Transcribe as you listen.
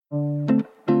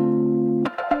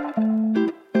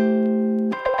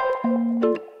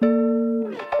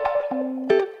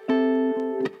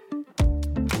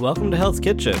Welcome to Hell's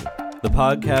Kitchen, the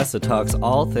podcast that talks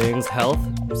all things health,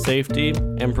 safety,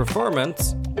 and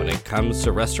performance when it comes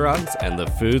to restaurants and the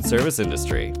food service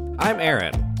industry. I'm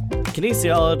Aaron,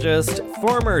 kinesiologist,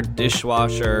 former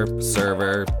dishwasher,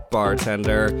 server,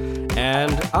 bartender,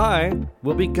 and I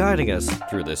will be guiding us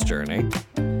through this journey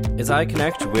as I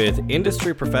connect with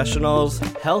industry professionals,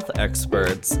 health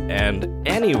experts, and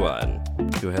anyone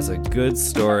who has a good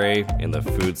story in the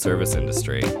food service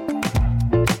industry.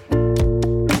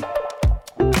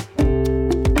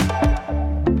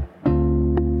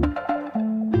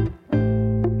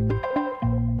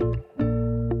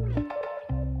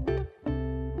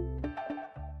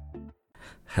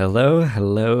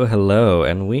 Hello,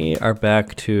 and we are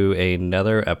back to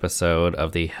another episode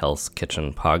of the Hell's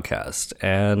Kitchen podcast,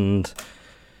 and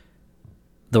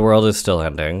the world is still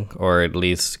ending, or at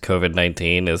least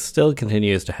COVID-19 still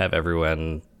continues to have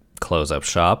everyone close up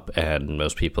shop, and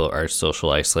most people are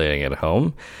social isolating at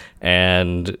home,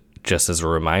 and just as a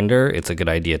reminder, it's a good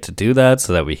idea to do that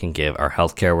so that we can give our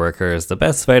healthcare workers the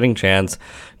best fighting chance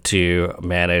to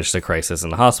manage the crisis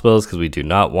in the hospitals, because we do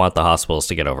not want the hospitals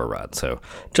to get overrun. So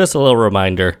just a little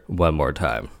reminder one more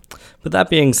time. But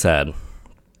that being said,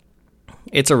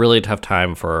 it's a really tough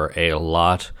time for a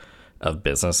lot of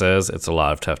businesses. It's a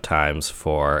lot of tough times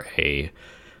for a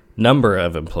number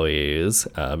of employees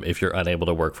if you're unable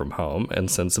to work from home.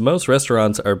 And since most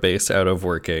restaurants are based out of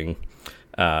working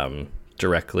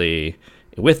directly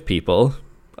with people,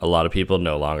 a lot of people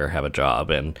no longer have a job.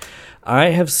 And I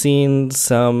have seen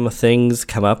some things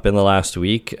come up in the last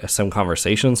week, some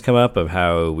conversations come up of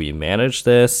how we manage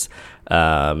this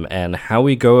and how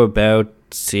we go about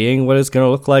seeing what it's going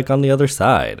to look like on the other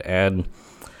side. And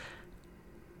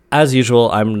as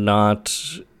usual, I'm not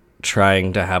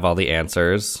trying to have all the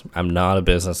answers. I'm not a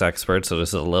business expert, so this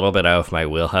is a little bit out of my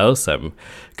wheelhouse. I'm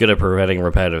good at preventing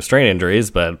repetitive strain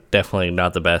injuries, but definitely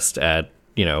not the best at,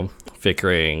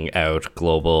 figuring out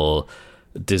global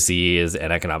disease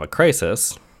and economic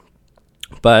crisis.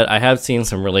 But I have seen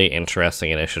some really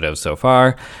interesting initiatives so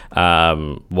far.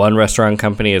 One restaurant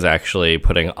company is actually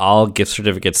putting all gift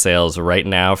certificate sales right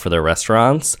now for their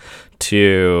restaurants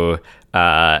to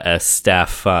a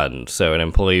staff fund, so an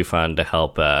employee fund to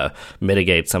help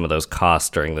mitigate some of those costs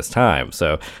during this time.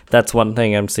 So that's one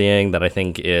thing I'm seeing that I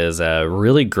think is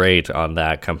really great on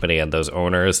that company and those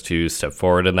owners to step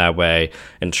forward in that way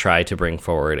and try to bring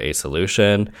forward a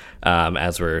solution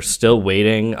as we're still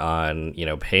waiting on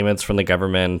payments from the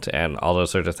government and all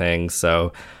those sorts of things.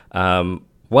 So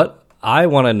what I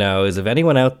want to know is if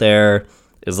anyone out there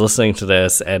is listening to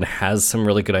this and has some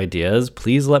really good ideas,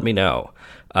 please let me know.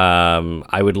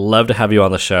 I would love to have you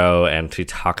on the show and to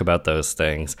talk about those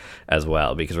things as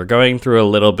well, because we're going through a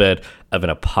little bit of an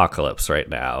apocalypse right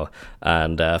now.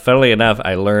 And funnily enough,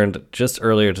 I learned just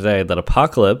earlier today that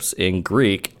apocalypse in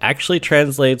Greek actually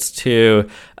translates to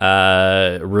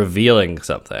revealing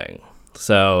something.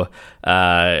 So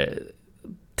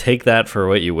take that for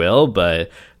what you will, but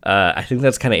I think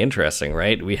that's kind of interesting,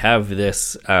 right? We have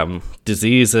this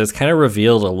disease that's kind of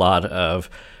revealed a lot of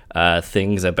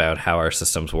things about how our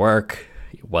systems work,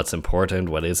 what's important,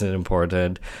 what isn't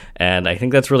important, and I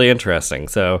think that's really interesting.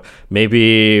 So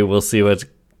maybe we'll see what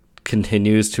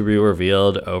continues to be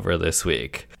revealed over this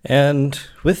week. And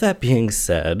with that being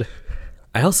said,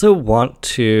 I also want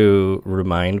to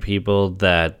remind people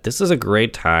that this is a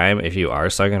great time, if you are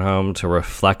stuck at home, to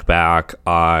reflect back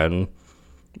on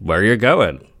where you're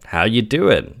going, how you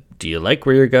doing. Do you like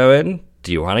where you're going?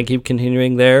 Do you want to keep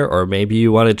continuing there, or maybe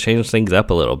you want to change things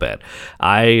up a little bit?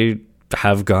 I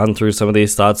have gone through some of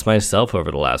these thoughts myself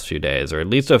over the last few days, or at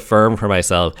least affirm for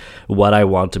myself what I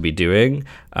want to be doing,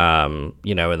 in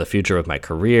the future with my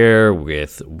career,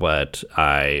 with where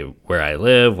I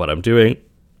live, what I'm doing,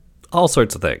 all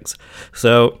sorts of things.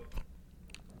 So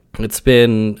it's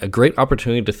been a great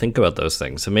opportunity to think about those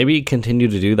things. So maybe continue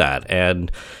to do that.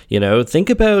 And, think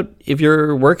about if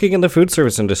you're working in the food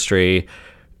service industry,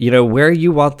 where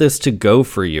you want this to go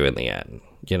for you in the end,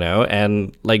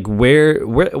 and like where,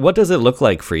 what does it look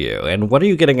like for you, and what are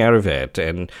you getting out of it,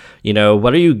 and,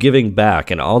 what are you giving back,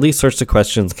 and all these sorts of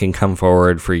questions can come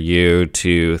forward for you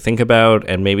to think about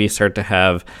and maybe start to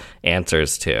have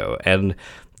answers to. And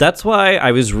that's why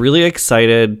I was really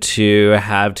excited to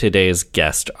have today's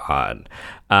guest on,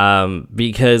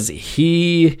 because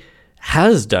he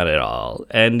has done it all,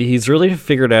 and he's really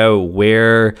figured out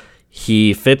where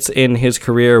he fits in his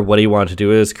career, what he wanted to do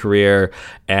with his career,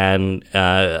 and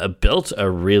built a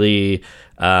really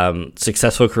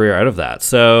successful career out of that.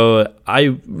 So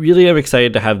I really am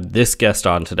excited to have this guest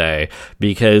on today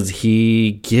because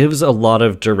he gives a lot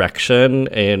of direction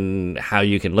in how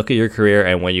you can look at your career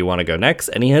and when you want to go next.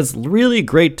 And he has really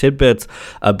great tidbits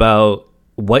about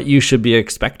what you should be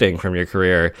expecting from your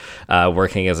career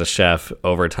working as a chef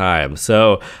over time.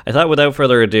 So I thought without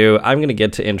further ado, I'm going to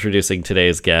get to introducing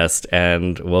today's guest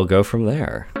and we'll go from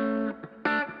there.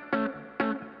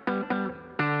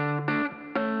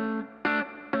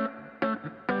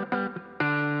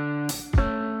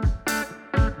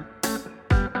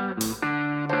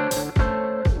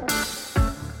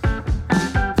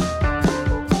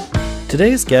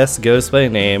 Today's guest goes by the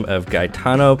name of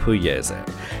Gaetano Pugliese,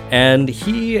 and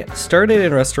he started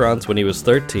in restaurants when he was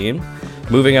 13,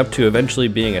 moving up to eventually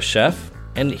being a chef,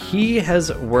 and he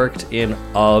has worked in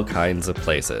all kinds of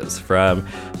places, from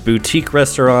boutique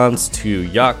restaurants to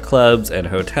yacht clubs and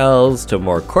hotels to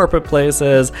more corporate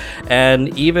places,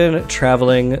 and even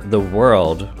traveling the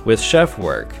world with chef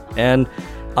work. And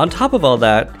on top of all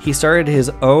that, he started his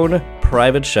own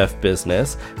private chef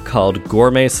business called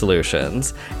Gourmet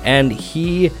Solutions, and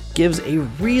he gives a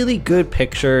really good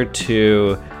picture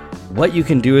to what you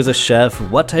can do as a chef,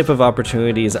 what type of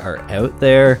opportunities are out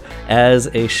there as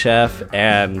a chef,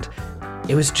 and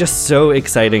it was just so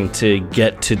exciting to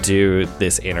get to do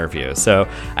this interview. So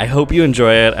I hope you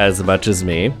enjoy it as much as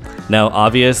me. Now,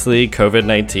 obviously,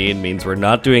 COVID-19 means we're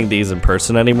not doing these in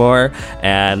person anymore,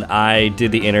 and I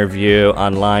did the interview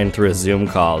online through a Zoom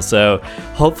call. So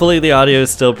hopefully the audio is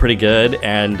still pretty good,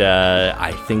 and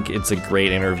I think it's a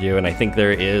great interview, and I think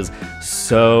there is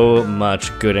so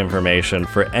much good information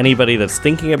for anybody that's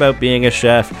thinking about being a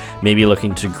chef, maybe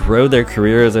looking to grow their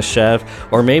career as a chef,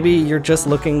 or maybe you're just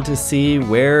looking to see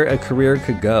where a career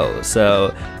could go.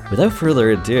 So without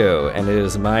further ado, and it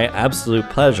is my absolute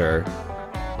pleasure,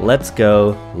 let's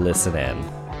go listen in.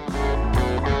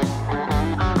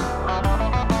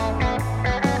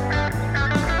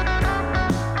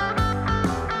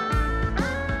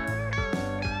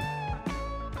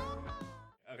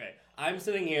 Okay, I'm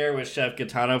sitting here with Chef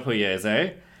Gaetano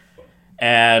Pugliese,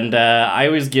 and I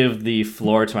always give the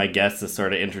floor to my guests to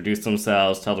sort of introduce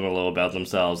themselves, tell them a little about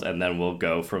themselves, and then we'll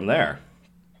go from there.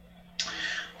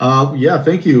 Yeah,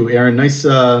 thank you, Aaron. Nice.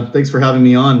 Thanks for having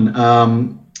me on.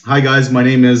 Hi, guys. My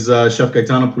name is Chef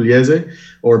Gaetano Pugliese,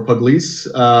 or Pugliese.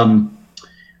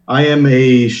 I am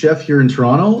a chef here in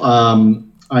Toronto.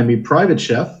 I'm a private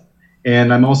chef,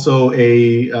 and I'm also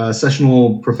a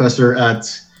sessional professor at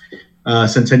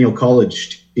Centennial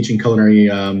College, teaching culinary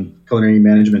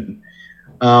management.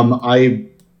 I've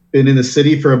been in the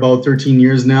city for about 13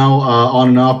 years now, on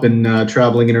and off, and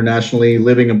traveling internationally,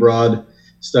 living abroad,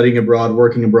 studying abroad,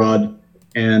 working abroad,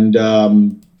 and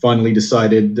finally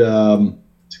decided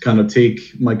to kind of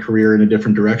take my career in a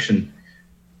different direction.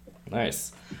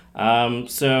 Nice.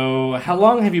 So how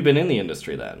long have you been in the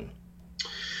industry then?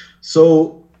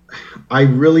 So I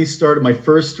really started, my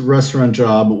first restaurant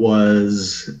job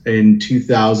was in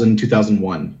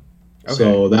 2001. Okay.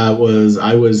 So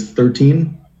I was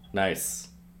 13. Nice.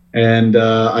 And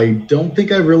I don't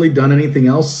think I've really done anything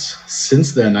else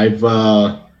since then. I've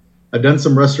done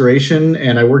some restoration,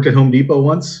 and I worked at Home Depot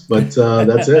once, but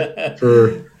that's it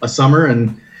for a summer,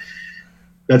 and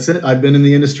that's it. I've been in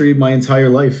the industry my entire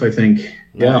life, I think.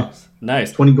 Nice. Yeah.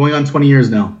 Nice. Going on 20 years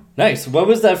now. Nice. What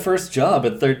was that first job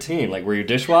at 13? Like, were you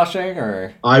dishwashing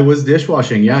or? I was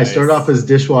dishwashing. Yeah. Nice. I started off as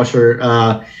dishwasher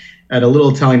at a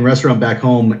little Italian restaurant back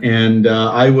home, and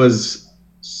I was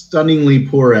stunningly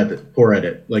poor at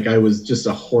it. Like, I was just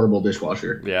a horrible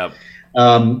dishwasher. Yeah.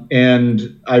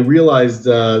 And I realized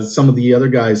some of the young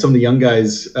guys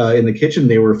in the kitchen,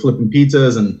 they were flipping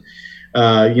pizzas and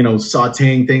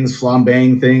sautéing things,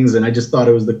 flambeing things, and I just thought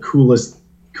it was the coolest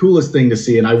thing to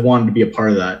see, and I wanted to be a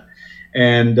part of that.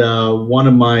 And one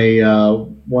of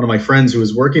my friends who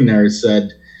was working there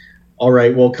said, "All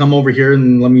right, well, come over here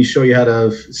and let me show you how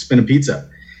to spin a pizza."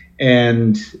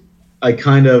 And I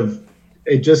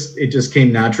it just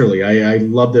came naturally. I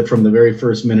loved it from the very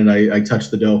first minute I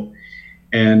touched the dough,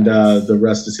 and the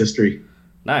rest is history.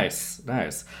 Nice.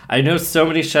 I know so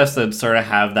many chefs that sort of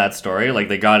have that story. Like,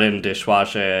 they got in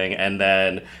dishwashing, and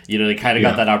then, they kind of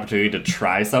got that opportunity to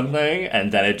try something,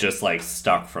 and then it just, like,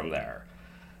 stuck from there.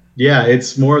 Yeah,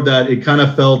 it's more that it kind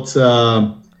of felt,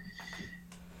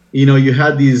 you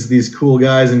had these cool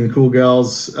guys and cool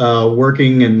gals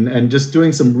working and just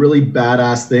doing some really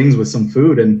badass things with some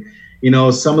food. And,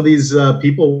 some of these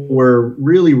people were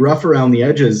really rough around the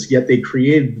edges, yet they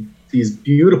created these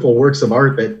beautiful works of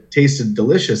art that tasted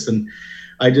delicious. And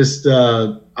I just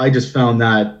found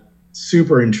that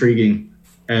super intriguing.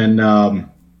 And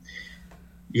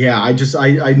yeah,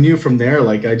 I knew from there,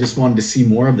 like, I just wanted to see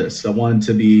more of this. I wanted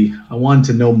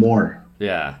to know more.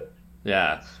 Yeah.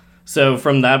 Yeah. So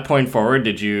from that point forward,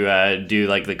 did you do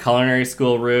like the culinary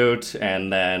school route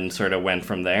and then sort of went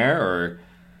from there, or?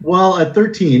 Well, at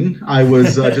 13, I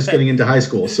was just getting into high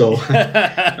school. So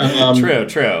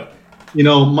True. You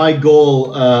know, my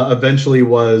goal eventually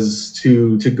was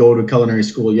to go to culinary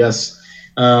school. Yes.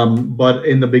 But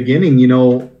in the beginning, you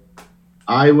know,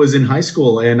 I was in high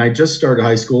school and I just started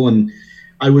high school, and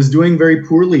I was doing very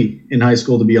poorly in high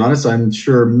school, to be honest. I'm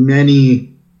sure many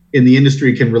in the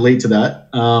industry can relate to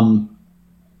that.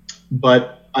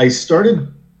 But I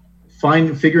started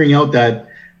figuring out that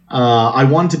I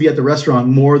wanted to be at the restaurant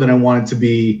more than I wanted to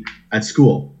be at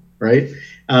school, right?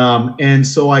 And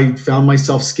so I found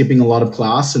myself skipping a lot of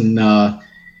class and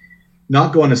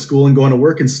not going to school and going to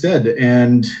work instead.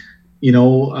 And, you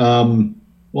know,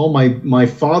 well, my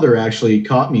father actually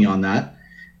caught me on that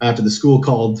after the school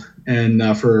called and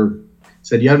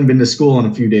said, you haven't been to school in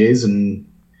a few days and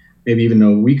maybe even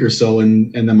a week or so.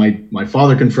 And then my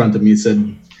father confronted me and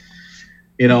said,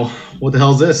 you know, what the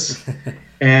hell is this?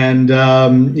 And,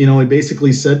 you know, he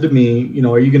basically said to me, you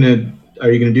know, are you going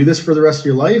to do this for the rest of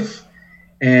your life?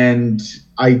 And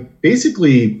I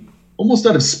basically, almost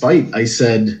out of spite, I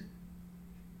said,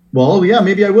 well, yeah,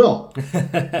 maybe I will.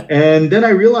 And then I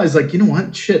realized, like, you know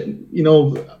what, shit, you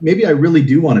know, maybe I really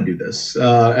do want to do this.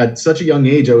 At such a young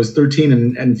age, I was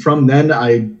 13. And from then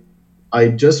I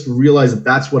just realized that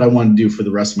that's what I want to do for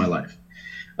the rest of my life.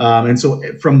 And so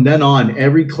from then on,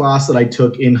 every class that I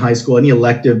took in high school, any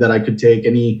elective that I could take,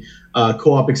 any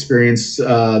co-op experience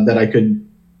that I could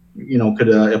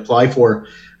apply for,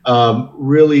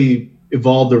 really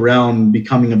evolved around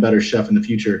becoming a better chef in the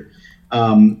future.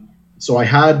 So I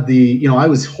had I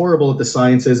was horrible at the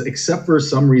sciences, except for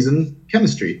some reason,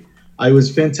 chemistry. I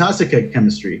was fantastic at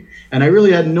chemistry. And I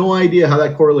really had no idea how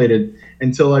that correlated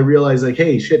until I realized, like,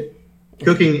 hey, shit,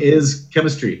 cooking is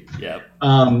chemistry. Yeah.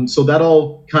 So that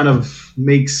all kind of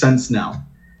makes sense now.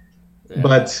 Yeah.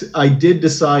 But I did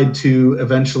decide to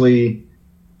eventually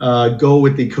go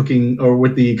with the cooking or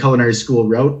with the culinary school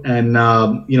route. And,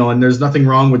 and there's nothing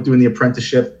wrong with doing the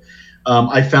apprenticeship.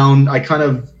 I found I kind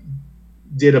of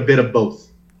did a bit of both.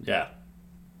 Yeah.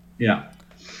 Yeah.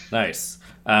 Nice.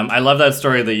 I love that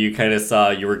story that you kind of saw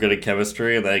you were good at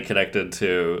chemistry and then connected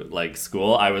to like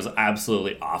school. I was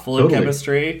absolutely awful at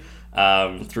chemistry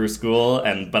through school,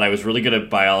 but I was really good at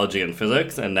biology and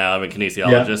physics, and now I'm a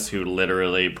kinesiologist who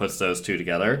literally puts those two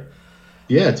together.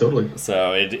 Yeah, totally.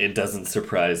 So it doesn't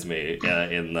surprise me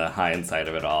in the hindsight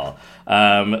of it all.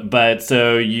 But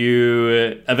so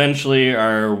you eventually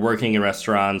are working in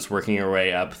restaurants, working your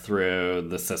way up through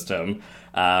the system.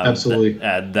 Absolutely.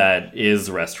 That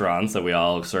is restaurants that we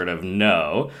all sort of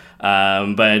know.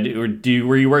 But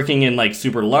were you working in like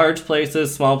super large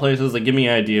places, small places? Like, give me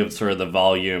an idea of sort of the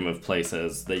volume of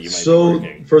places that you might be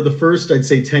working. So for the first, I'd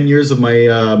say 10 years of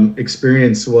my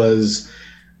experience was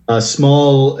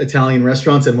small Italian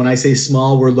restaurants. And when I say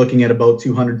small, we're looking at about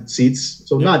 200 seats.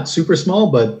 So not super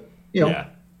small, but,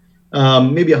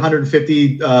 maybe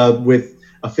 150 with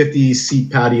a 50-seat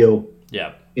patio.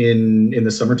 Yeah. In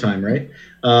the summertime, right?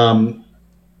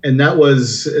 And that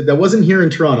wasn't here in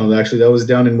Toronto. Actually, that was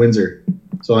down in Windsor.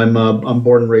 So I'm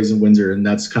born and raised in Windsor, and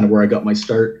that's kind of where I got my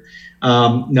start.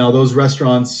 Now those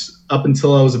restaurants, up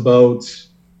until I was about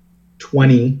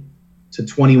 20 to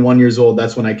 21 years old,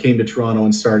 that's when I came to Toronto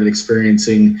and started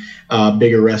experiencing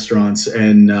bigger restaurants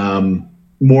and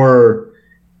more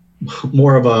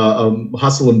of a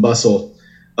hustle and bustle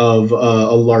of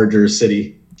a larger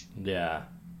city. Yeah.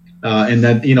 And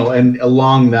that, and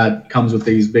along that comes with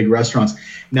these big restaurants.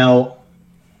 Now,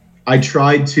 I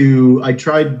tried to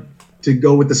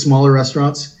go with the smaller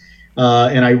restaurants,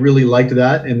 and I really liked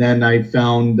that. And then I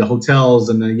found the hotels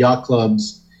and the yacht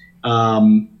clubs,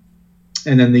 and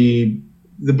then the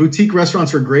boutique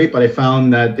restaurants were great, but I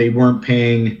found that they weren't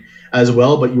paying as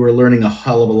well, but you were learning a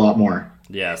hell of a lot more.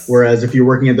 Yes. Whereas if you're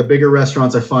working at the bigger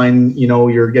restaurants, I find,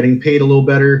 you're getting paid a little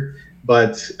better.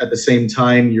 But at the same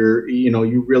time,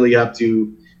 you really have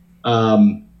to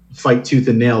fight tooth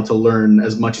and nail to learn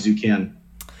as much as you can.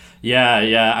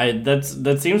 Yeah.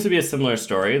 That seems to be a similar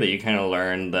story that you kind of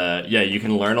learn you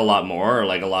can learn a lot more, or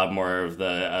like a lot more of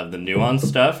the nuanced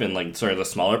stuff in like sort of the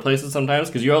smaller places sometimes,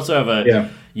 because you also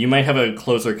have you might have a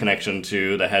closer connection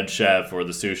to the head chef or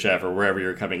the sous chef or wherever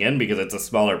you're coming in because it's a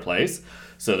smaller place.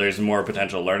 So there's more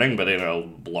potential learning, but in a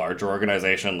larger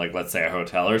organization, like let's say a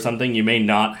hotel or something, you may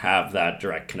not have that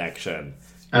direct connection.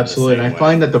 Absolutely. And I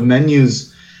find that the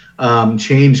menus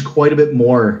change quite a bit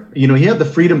more. You have the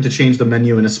freedom to change the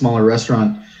menu in a smaller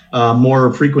restaurant,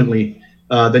 more frequently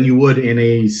than you would in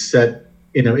a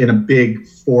big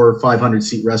 400 or 500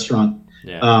 seat restaurant.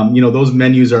 Yeah. Those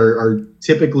menus are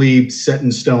typically set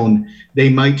in stone. They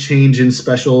might change in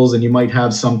specials, and you might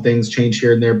have some things change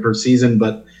here and there per season,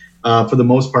 but for the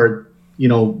most part,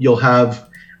 you'll have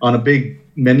on a big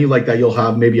menu like that, you'll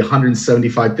have maybe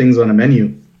 175 things on a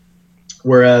menu.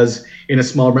 Whereas in a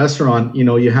small restaurant,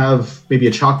 you have maybe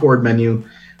a chalkboard menu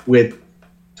with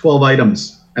 12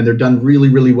 items, and they're done really,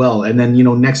 really well. And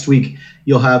then, next week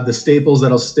you'll have the staples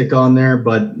that'll stick on there,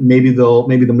 but maybe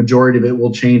the majority of it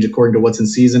will change according to what's in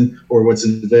season or what's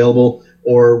available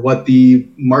or what the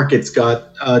market's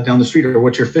got down the street or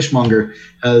what your fishmonger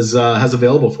has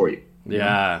available for you.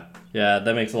 Yeah,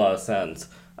 that makes a lot of sense.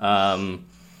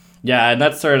 Yeah, and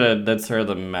that's sort of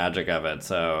the magic of it.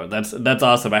 So that's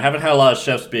awesome. I haven't had a lot of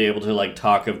chefs be able to like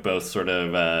talk of both sort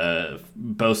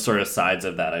of sides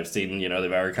of that. I've seen they've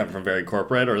either come from very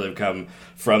corporate or they've come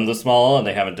from the small and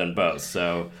they haven't done both.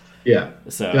 So yeah,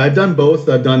 I've done both.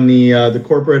 I've done the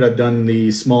corporate. I've done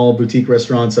the small boutique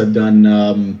restaurants. I've done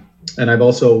and I've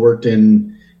also worked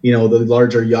in the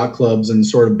larger yacht clubs and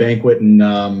sort of banquet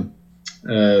and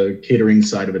catering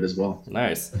side of it as well.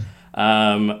 Nice.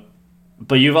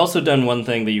 But you've also done one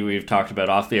thing that we've talked about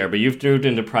off the air, but you've moved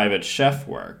into private chef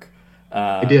work.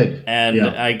 I did. And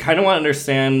yeah. I kind of want to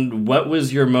understand what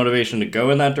was your motivation to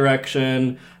go in that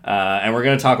direction. And we're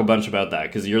going to talk a bunch about that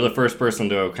because you're the first person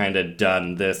to have kind of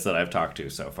done this that I've talked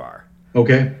to so far.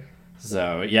 Okay.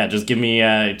 So yeah, just give me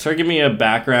a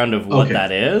background of what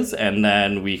that is, and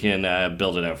then we can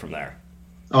build it out from there.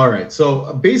 All right.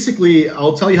 So basically,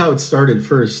 I'll tell you how it started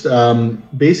first.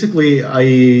 Basically, I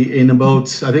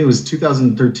think it was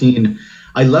 2013,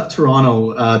 I left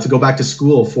Toronto to go back to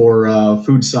school for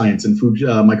food science and food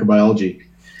microbiology.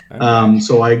 Okay.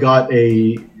 So I got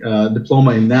a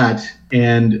diploma in that,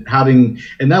 and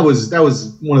that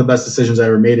was one of the best decisions I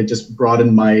ever made. It just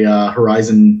broadened my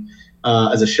horizon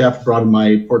as a chef, broadened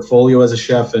my portfolio as a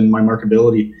chef, and my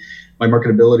marketability.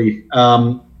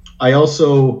 I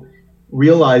also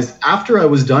realized after I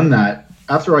was done that,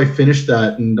 after I finished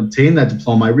that and obtained that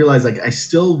diploma, I realized I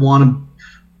still want to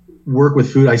work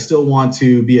with food. I still want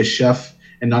to be a chef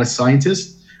and not a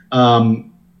scientist.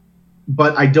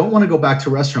 But I don't want to go back to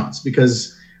restaurants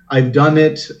because I've done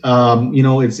it.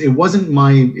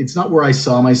 It's not where I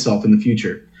saw myself in the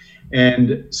future.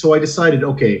 And so I decided,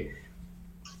 okay,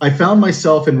 I found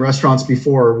myself in restaurants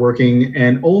before working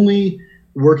and only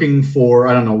working for,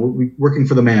 working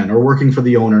for the man or working for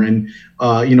the owner and,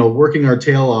 working our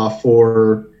tail off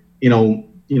for,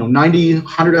 90,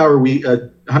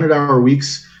 100 hour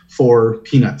weeks for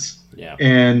peanuts. Yeah.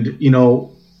 And,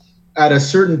 at a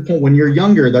certain point when you're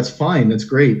younger, that's fine. That's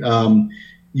great.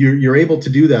 You're able to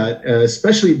do that,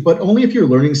 especially, but only if you're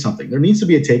learning something. There needs to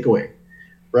be a takeaway,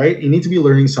 right? You need to be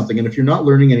learning something. And if you're not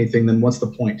learning anything, then what's the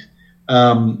point?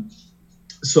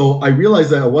 So I realized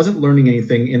that I wasn't learning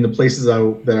anything in the places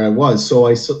that I was. So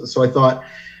I thought,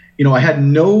 I had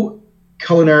no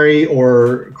culinary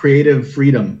or creative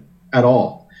freedom at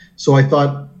all. So I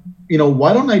thought,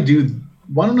 why don't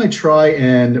I try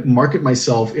and market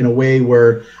myself in a way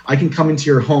where I can come into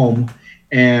your home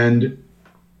and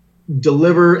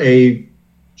deliver a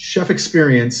chef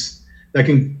experience that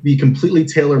can be completely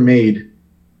tailor-made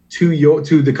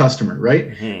to the customer, right?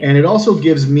 Mm-hmm. And it also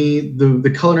gives me the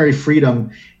culinary freedom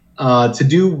to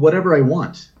do whatever I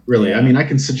want, really. Yeah. I mean, I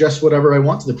can suggest whatever I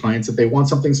want to the clients. If they want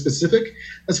something specific,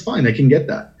 that's fine. I can get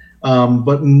that.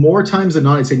 But more times than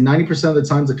not, I'd say 90% of the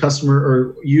times the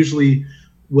customer usually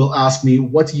will ask me,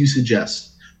 what do you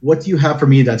suggest? What do you have for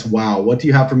me that's wow? What do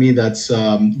you have for me that's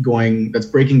that's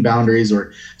breaking boundaries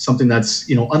or something that's,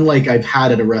 unlike I've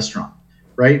had at a restaurant,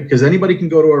 right? Because anybody can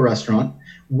go to a restaurant.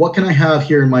 What can I have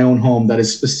here in my own home that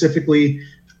is specifically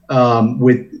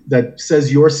that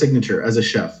says your signature as a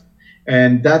chef?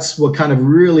 And that's what kind of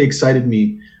really excited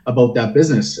me about that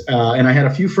business. And I had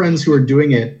a few friends who were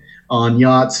doing it on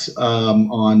yachts,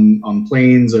 on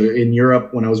planes, or in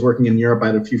Europe. When I was working in Europe, I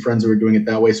had a few friends who were doing it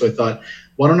that way. So I thought,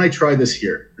 why don't I try this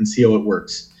here and see how it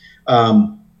works?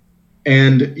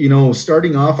 And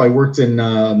starting off, I worked in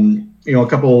a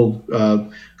couple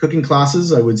cooking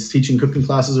classes. I was teaching cooking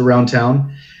classes around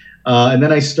town. And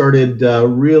then I started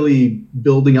really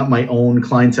building up my own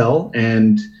clientele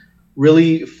and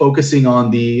really focusing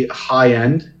on the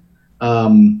high-end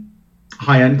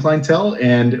clientele.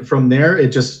 And from there, it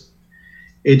just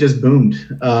boomed.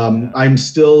 I'm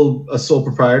still a sole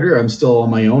proprietor. I'm still on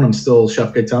my own. I'm still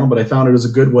Chef Gaetano, but I found it was a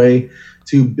good way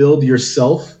to build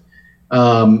yourself,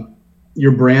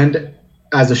 your brand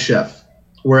as a chef.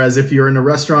 Whereas if you're in a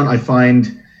restaurant, I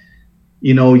find,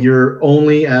 you're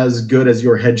only as good as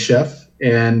your head chef.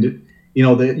 And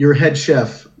your head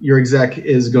chef, your exec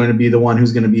is going to be the one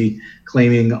who's going to be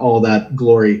claiming all that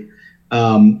glory.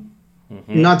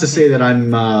 Not to say that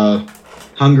I'm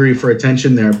hungry for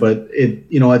attention there, but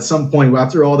at some point,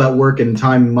 after all that work and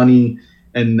time, money,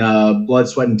 and blood,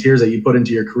 sweat, and tears that you put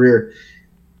into your career,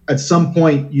 at some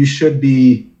point you should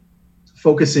be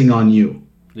focusing on you,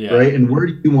 right? And where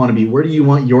do you want to be? Where do you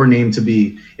want your name to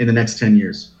be in the next 10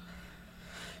 years?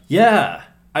 Yeah.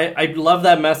 I love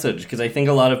that message, because I think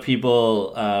a lot of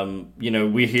people,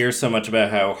 we hear so much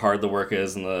about how hard the work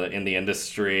is in the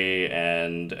industry,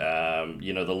 and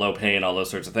the low pay and all those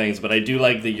sorts of things. But I do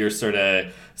like that you're sort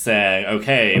of saying,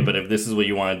 okay, but if this is what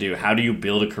you want to do, how do you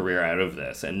build a career out of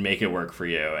this and make it work for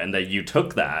you? And that you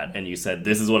took that and you said,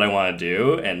 this is what I want to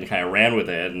do, and kind of ran with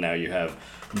it. And now you have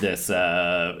this,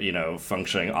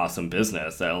 functioning awesome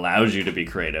business that allows you to be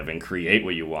creative and create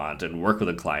what you want and work with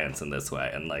the clients in this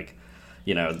way. And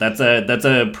that's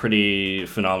a pretty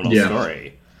phenomenal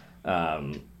story,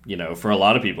 for a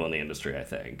lot of people in the industry, I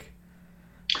think.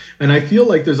 And I feel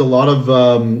like there's a lot of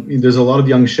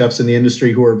young chefs in the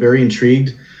industry who are very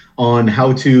intrigued on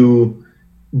how to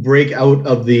break out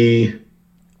of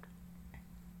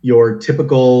your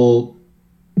typical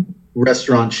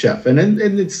restaurant chef. And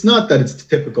it's not that it's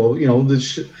typical,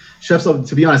 the chefs,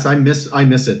 to be honest, I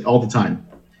miss it all the time.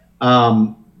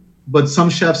 But some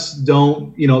chefs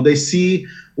don't, they see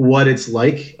what it's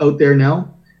like out there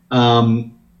now.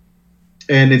 And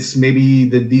it's maybe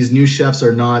that these new young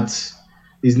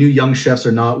chefs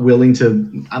are not willing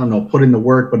to, put in the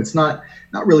work, but it's not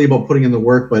really about putting in the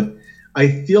work. But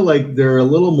I feel like they're a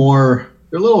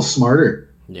little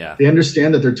smarter. Yeah. They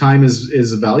understand that their time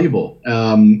is valuable.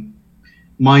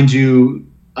 Mind you,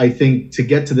 I think to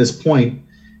get to this point,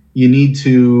 you need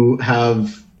to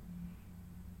have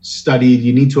studied,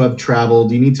 you need to have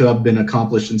traveled, you need to have been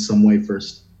accomplished in some way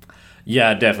first.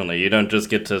 Yeah, definitely. You don't just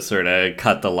get to sort of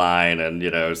cut the line and,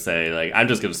 say, like, I'm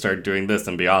just going to start doing this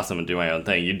and be awesome and do my own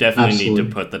thing. You definitely need to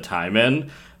put the time in.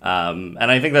 And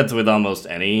I think that's with almost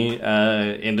any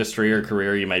industry or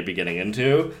career you might be getting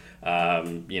into.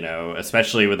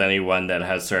 Especially with anyone that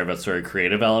has sort of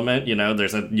creative element, you have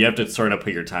to sort of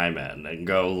put your time in and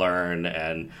go learn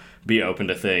and be open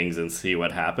to things and see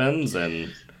what happens.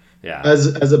 And yeah.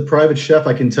 As a private chef,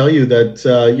 I can tell you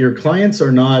that your clients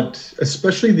are not,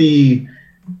 especially the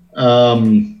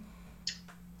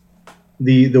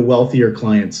wealthier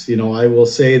clients. I will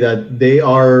say that they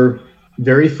are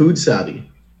very food savvy.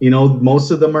 Most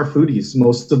of them are foodies.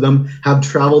 Most of them have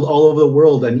traveled all over the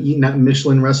world and eaten at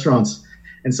Michelin restaurants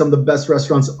and some of the best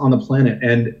restaurants on the planet.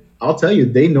 And I'll tell you,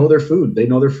 they know their food. They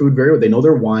know their food very well. They know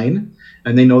their wine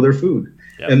and they know their food.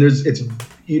 Yep. And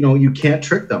you can't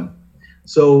trick them.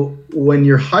 So when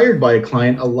you're hired by a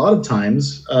client, a lot of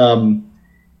times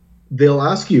they'll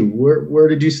ask you, where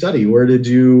did you study? Where did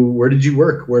you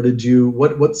work?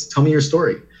 Tell me your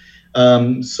story.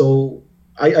 So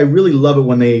I really love it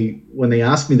when they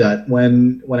ask me that.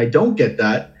 When I don't get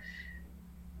that,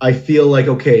 I feel like,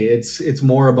 okay, it's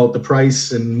more about the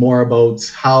price and more about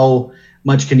how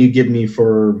much can you give me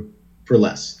for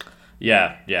less.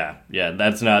 Yeah.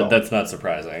 That's not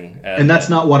surprising, and that's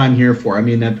not what I'm here for. I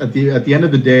mean, at the end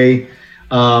of the day,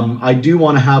 I do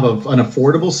want to have an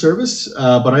affordable service,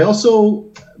 but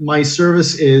my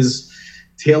service is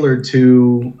tailored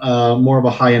to more of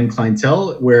a high-end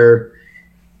clientele where,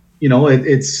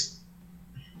 it's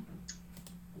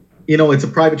a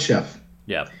private chef.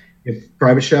 Yeah. If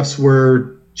private chefs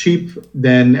were cheap,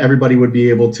 then everybody would be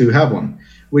able to have one,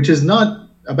 which is not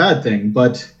a bad thing,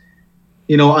 but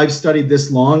I've studied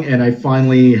this long, and I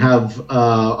finally have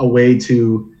a way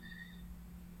to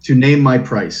name my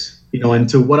price, and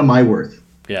to what am I worth?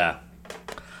 Yeah.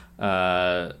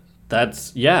 So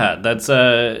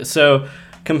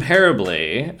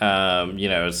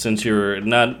comparably, since you're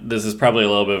not, this is probably a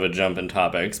little bit of a jump in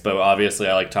topics, but obviously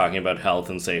I like talking about health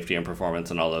and safety and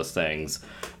performance and all those things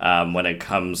when it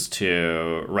comes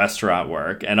to restaurant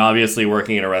work. And obviously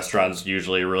working in a restaurant is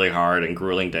usually really hard and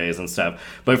grueling days and stuff.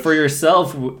 But for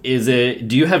yourself, do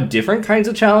you have different kinds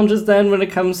of challenges then when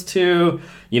it comes to,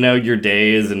 your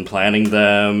days and planning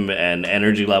them and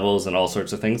energy levels and all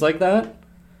sorts of things like that?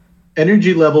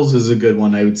 Energy levels is a good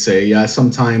one, I would say. Yeah,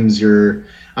 sometimes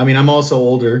I'm also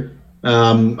older.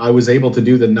 I was able to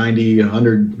do the 90,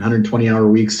 100, 120 hour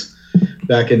weeks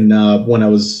back in when I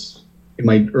was in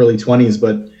my early 20s.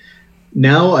 But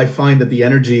now I find that the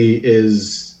energy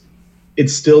it's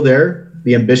still there.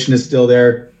 The ambition is still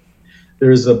there.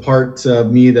 There's a part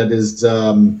of me that is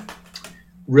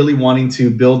really wanting to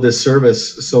build this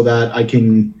service so that I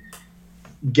can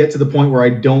get to the point where I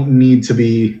don't need to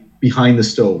be behind the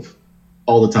stove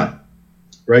all the time,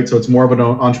 right? So it's more of an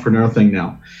entrepreneurial thing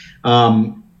now.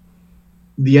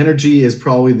 The energy is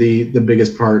probably the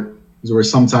biggest part, is where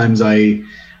sometimes I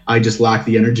just lack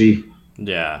the energy.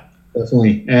 Yeah,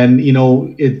 definitely. And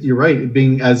you're right.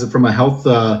 Being as from a health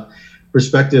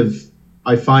perspective,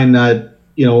 I find that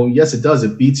yes, it does.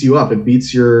 It beats you up. It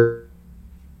beats your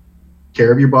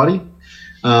care of your body.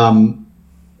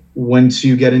 Once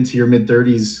you get into your mid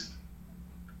 30s,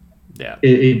 yeah,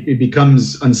 it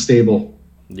becomes unstable.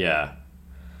 Yeah.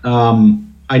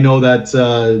 I know that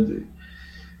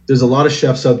there's a lot of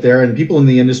chefs out there and people in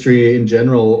the industry in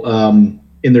general,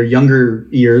 in their younger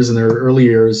years, in their early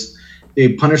years,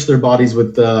 they punish their bodies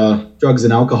with drugs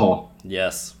and alcohol.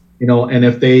 Yes. And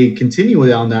if they continue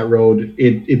down that road,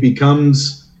 it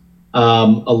becomes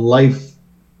a life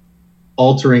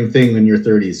altering thing in your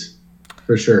 30s,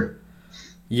 for sure.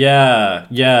 Yeah,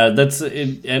 that's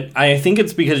it. And I think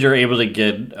it's because you're able to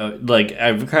get,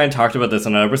 I've kind of talked about this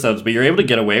in other episodes, but you're able to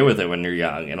get away with it when you're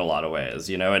young in a lot of ways,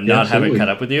 and not have it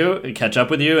catch up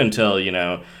with you until,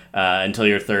 until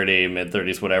you're 30, mid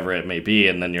 30s, whatever it may be.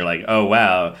 And then you're like, oh,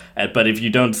 wow. But if you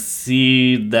don't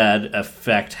see that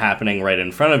effect happening right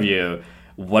in front of you,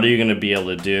 what are you going to be able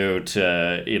to do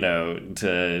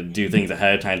to do things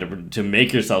ahead of time to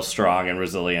make yourself strong and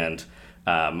resilient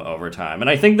over time? And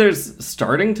I think there's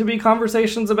starting to be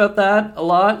conversations about that a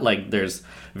lot. Like there's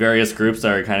various groups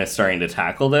that are kind of starting to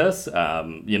tackle this.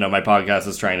 My podcast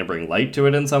is trying to bring light to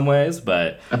it in some ways,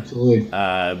 but absolutely.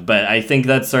 But I think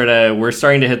that's we're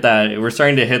starting to hit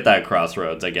that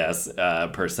crossroads, I guess,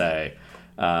 per se.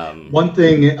 One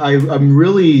thing I'm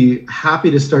really happy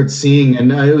to start seeing,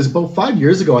 and it was about 5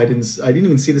 years ago. I didn't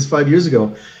even see this 5 years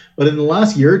ago, but in the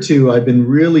last year or two, I've been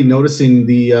really noticing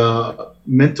the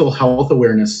mental health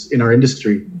awareness in our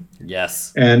industry.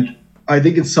 Yes. And I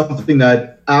think it's something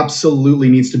that absolutely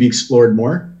needs to be explored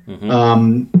more. Mm-hmm.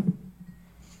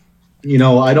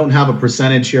 I don't have a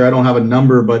percentage here. I don't have a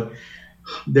number, but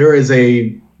there is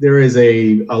a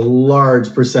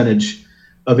large percentage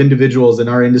of individuals in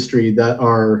our industry that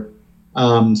are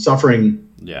suffering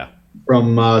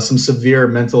from some severe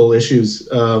mental issues.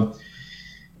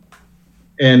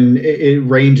 And it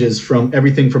ranges from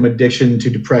everything from addiction to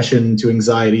depression to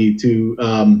anxiety to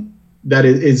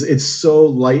it's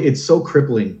so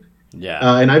crippling.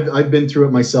 Yeah. And I've been through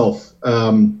it myself.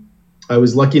 I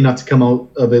was lucky enough to come out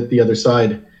of it the other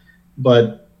side,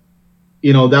 but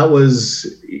that was,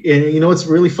 and it's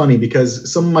really funny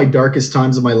because some of my darkest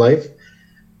times of my life,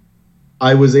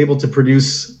 I was able to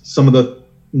produce some of the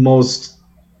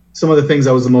things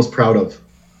I was the most proud of.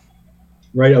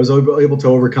 Right. I was able to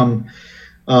overcome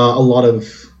a lot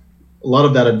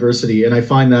of that adversity, and I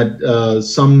find that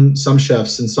some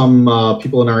chefs and some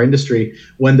people in our industry,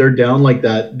 when they're down like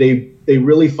that, they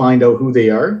really find out who they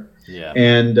are,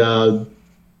 and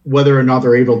whether or not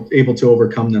they're able to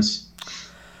overcome this.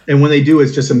 And when they do,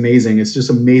 it's just amazing. It's just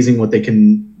amazing what they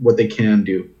can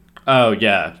do. Oh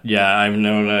yeah. I've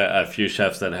known a few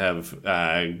chefs that have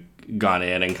gone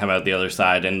in and come out the other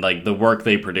side, and like the work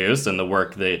they produce and the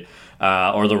work they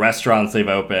or the restaurants they've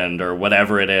opened or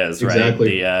whatever it is,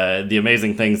 exactly. Right? The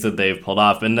amazing things that they've pulled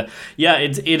off. And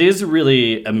it is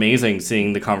really amazing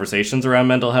seeing the conversations around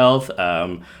mental health.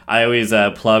 I always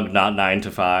plug Not 9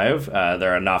 to 5.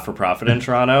 They're a not-for-profit in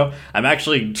Toronto. I'm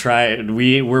actually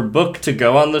we were booked to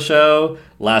go on the show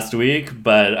last week,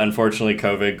 but unfortunately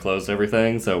COVID closed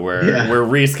everything. So we're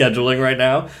rescheduling right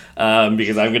now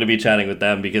because I'm going to be chatting with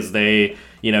them because they,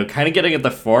 kind of getting at the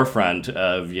forefront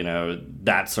of,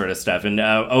 that sort of stuff and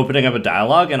opening up a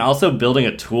dialogue and also building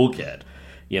a toolkit,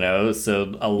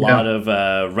 so a lot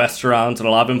of restaurants and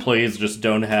a lot of employees just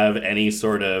don't have any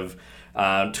sort of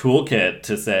toolkit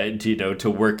to say, to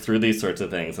work through these sorts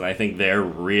of things. And I think they're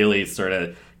really sort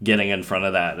of getting in front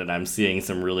of that. And I'm seeing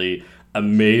some really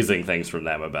amazing things from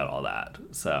them about all that.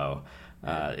 So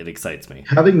it excites me.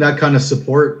 Having that kind of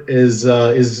support is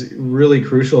really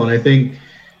crucial. And I think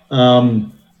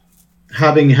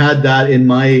having had that in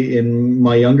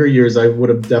my younger years, I would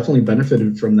have definitely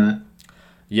benefited from that.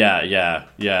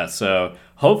 Yeah. So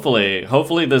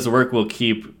hopefully this work will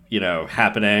keep,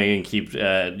 happening and keep,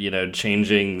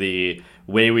 changing the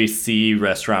way we see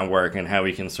restaurant work and how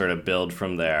we can sort of build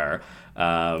from there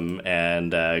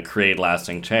and create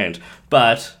lasting change.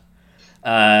 But,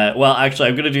 actually,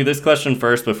 I'm going to do this question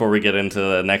first before we get into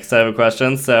the next set of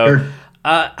questions. So, sure.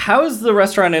 How is the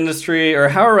restaurant industry, or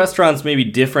how are restaurants maybe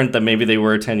different than maybe they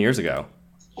were 10 years ago?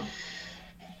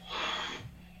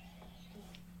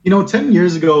 10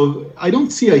 years ago, I don't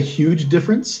see a huge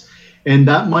difference, and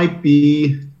that might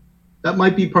be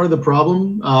part of the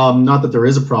problem. Not that there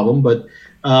is a problem, but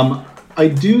I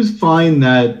do find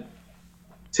that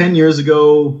 10 years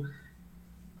ago,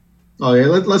 Okay,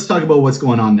 let's talk about what's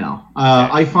going on now.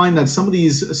 I find that some of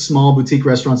these small boutique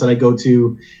restaurants that I go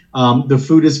to, the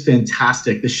food is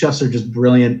fantastic. The chefs are just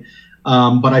brilliant.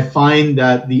 But I find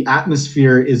that the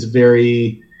atmosphere is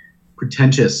very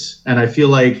pretentious. And I feel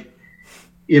like,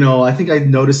 I think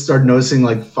started noticing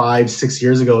like 5-6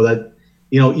 years ago that,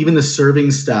 even the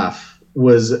serving staff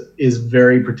is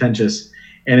very pretentious.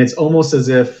 And it's almost as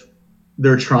if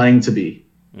they're trying to be.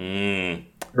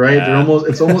 Right? Yeah.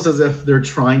 It's almost as if they're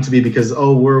trying to be, because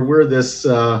we're this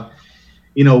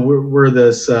we're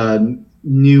this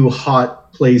new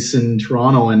hot place in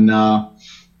Toronto, and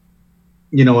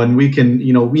and we can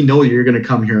we know you're going to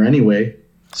come here anyway,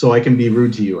 so I can be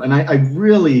rude to you. And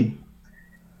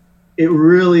it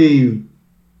really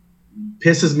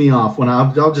pisses me off when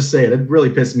I'll just say it. It really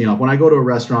pisses me off when I go to a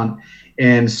restaurant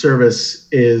and service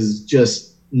is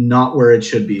just not where it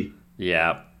should be.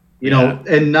 Yeah.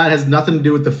 And that has nothing to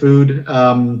do with the food.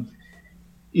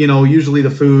 Usually the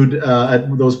food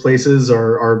at those places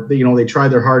are they try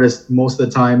their hardest most of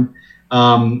the time.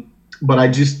 But I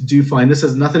just do find, this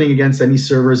has nothing against any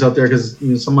servers out there, because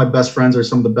some of my best friends are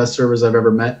some of the best servers I've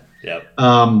ever met. Yep.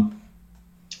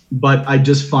 But I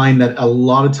just find that a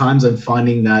lot of times I'm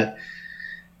finding that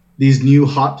these new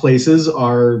hot places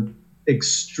are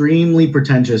extremely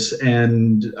pretentious,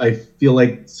 and I feel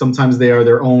like sometimes they are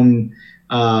their own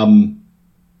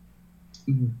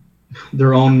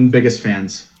biggest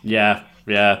fans. Yeah.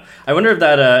 I wonder if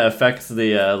that affects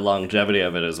the longevity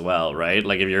of it as well, right?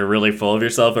 Like if you're really full of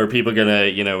yourself, are people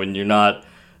gonna, when you're not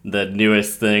the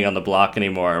newest thing on the block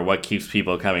anymore, what keeps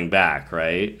people coming back,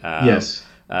 right? Yes.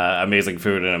 Amazing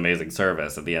food and amazing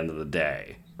service at the end of the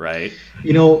day, right?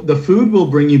 The food will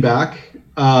bring you back,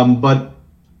 but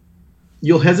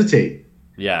you'll hesitate.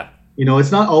 Yeah.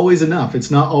 It's not always enough.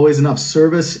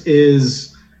 Service is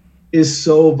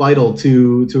so vital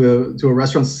to a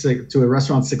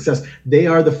restaurant's success. They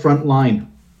are the front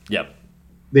line. Yep.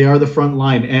 They are the front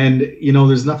line, and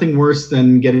there's nothing worse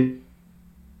than getting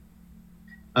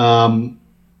someone,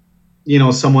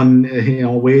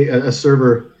 a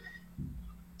server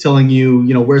telling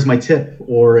you, where's my tip,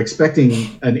 or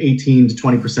expecting an 18 to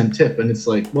 20% tip, and it's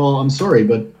like, well, I'm sorry,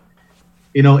 but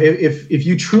if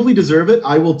you truly deserve it,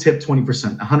 I will tip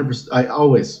 20%, 100%. I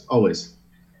always.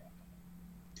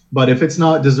 But if it's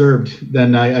not deserved,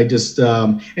 then I just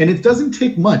and it doesn't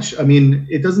take much. I mean,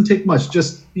 it doesn't take much.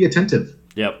 Just be attentive.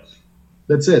 Yep.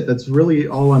 That's it. That's really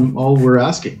all we're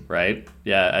asking. Right.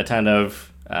 Yeah. A ton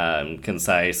of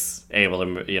concise, able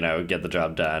to get the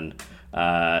job done.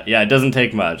 It doesn't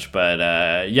take much, but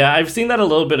I've seen that a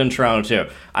little bit in Toronto too.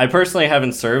 I personally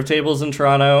haven't served tables in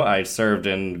Toronto. I served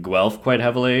in Guelph quite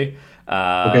heavily.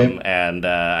 Okay. And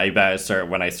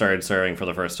when I started serving for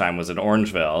the first time was in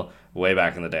Orangeville, way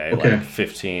back in the day, okay. Like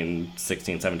 15,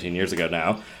 16, 17 years ago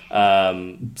now. But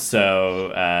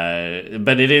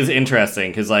it is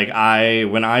interesting because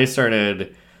when I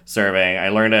started serving, I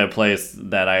learned at a place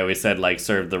that I always said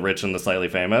served the rich and the slightly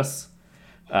famous.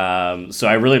 So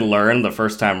I really learned the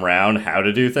first time around how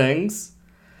to do things.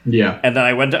 Yeah. And then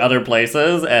I went to other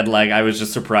places and I was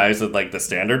just surprised that the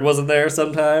standard wasn't there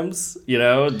sometimes,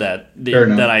 that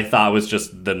I thought was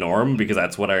just the norm because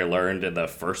that's what I learned in the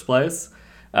first place.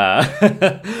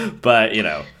 But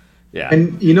yeah.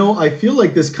 And I feel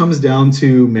like this comes down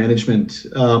to management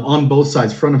on both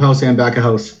sides, front of house and back of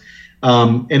house.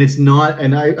 And it's not,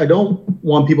 and I don't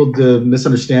want people to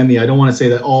misunderstand me. I don't want to say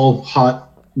that all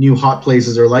new hot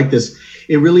places are like this.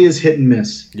 It really is hit and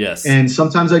miss. Yes. And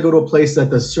sometimes I go to a place that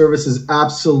the service is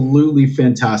absolutely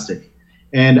fantastic.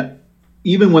 And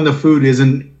even when the food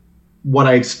isn't what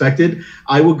I expected,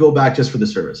 I will go back just for the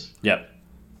service. Yep.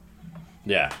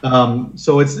 Yeah.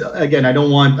 So it's, again, I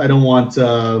don't want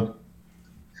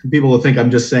people to think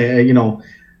I'm just saying,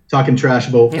 talking trash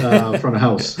about front of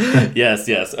house. Yes,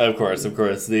 of course. That's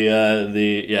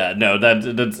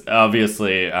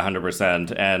obviously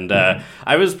 100%. And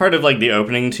I was part of the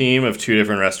opening team of 2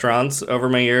 different restaurants over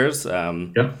my years.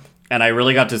 Yeah. And I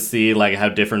really got to see how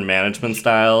different management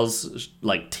styles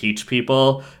teach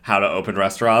people how to open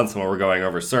restaurants when we're going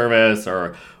over service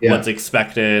or what's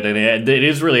expected. And it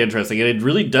is really interesting. And it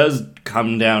really does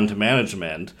come down to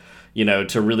management,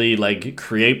 to really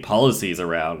create policies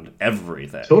around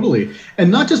everything. Totally. And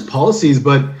not just policies,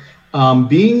 but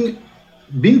being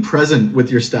present with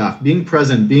your staff, being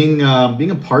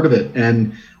a part of it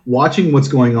and watching what's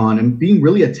going on and being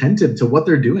really attentive to what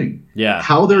they're doing. Yeah.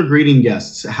 How they're greeting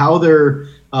guests, how they're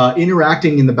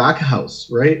interacting in the back of house,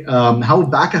 right? How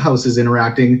back of house is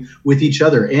interacting with each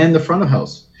other and the front of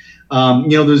house.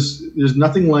 There's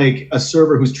nothing like a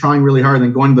server who's trying really hard and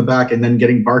then going to the back and then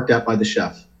getting barked at by the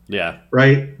chef. Yeah.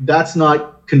 Right. That's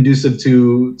not conducive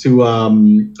to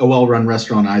a well-run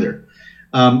restaurant either.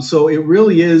 So it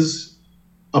really is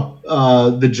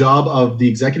the job of the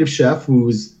executive chef,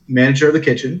 who's manager of the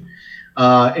kitchen,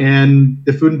 and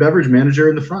the food and beverage manager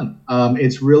in the front.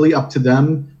 It's really up to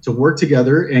them to work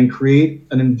together and create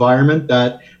an environment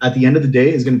that at the end of the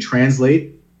day is going to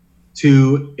translate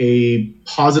to a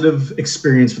positive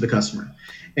experience for the customer.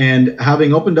 And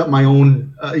having opened up my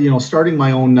own, starting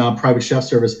my own private chef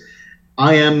service,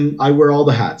 I wear all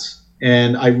the hats.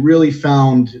 And I really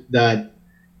found that,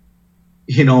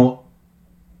 I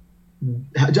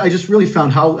just really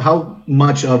found how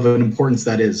much of an importance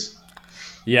that is.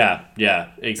 Yeah,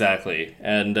 exactly.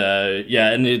 And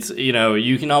and it's,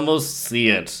 you can almost see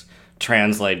it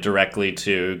translate directly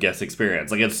to guest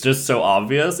experience. Like, it's just so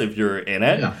obvious if you're in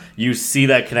it. Yeah. You see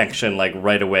that connection like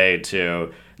right away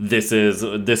to this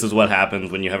is what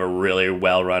happens when you have a really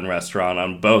well-run restaurant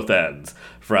on both ends,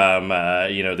 from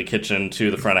the kitchen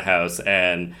to the front of house,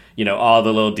 and all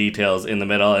the little details in the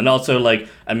middle, and also like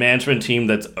a management team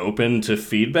that's open to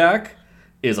feedback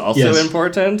is also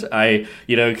important.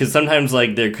 Because sometimes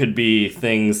like there could be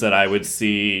things that I would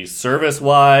see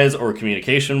service-wise or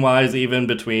communication-wise even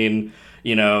between,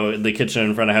 the kitchen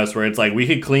and front of house, where it's like, we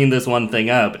could clean this one thing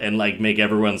up and like make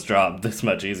everyone's job this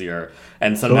much easier.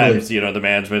 And sometimes, the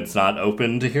management's not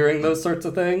open to hearing those sorts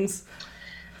of things.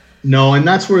 No, and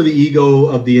that's where the ego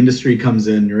of the industry comes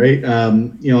in, right?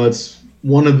 It's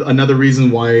another reason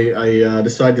why I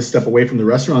decided to step away from the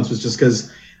restaurants, was just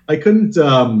because I couldn't,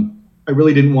 I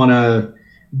really didn't want to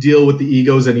deal with the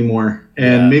egos anymore.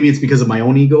 And maybe it's because of my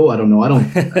own ego. I don't know. I don't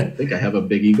think I have a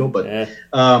big ego, but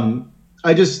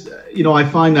I just, I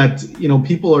find that,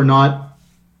 people are not,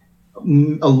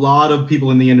 a lot of people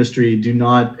in the industry do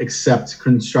not accept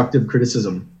constructive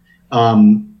criticism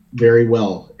very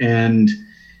well. And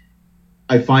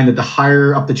I find that the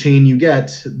higher up the chain you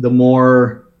get, the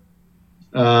more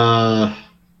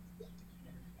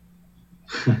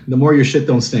your shit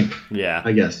don't stink. Yeah,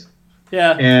 I guess.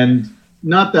 Yeah. And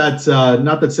this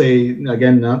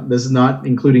is not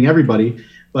including everybody,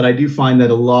 but I do find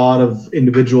that a lot of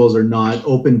individuals are not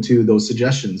open to those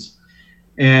suggestions.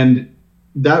 And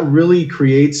that really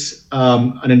creates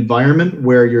an environment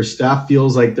where your staff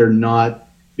feels like they're not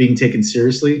being taken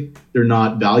seriously. They're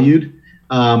not valued.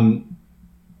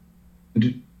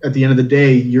 At the end of the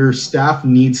day, your staff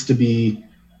needs to be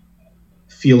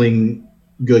feeling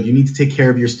good. You need to take care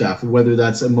of your staff, whether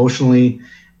that's emotionally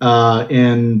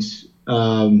and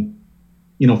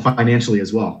financially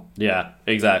as well. Yeah,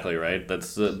 exactly right.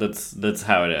 That's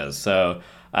how it is. So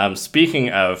speaking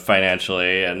of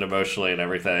financially and emotionally and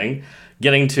everything,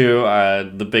 getting to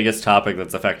the biggest topic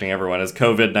that's affecting everyone is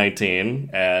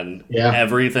COVID-19, and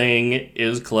everything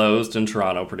is closed in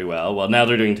Toronto pretty well. Well, now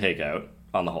they're doing takeout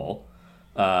on the whole.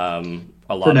 A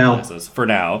lot of places for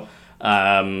now.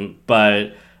 So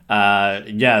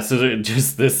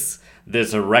just this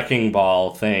wrecking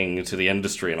ball thing to the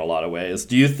industry in a lot of ways.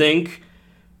 Do you think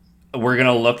we're going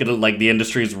to look at it like the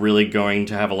industry is really going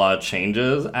to have a lot of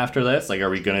changes after this? Like, are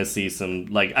we going to see some,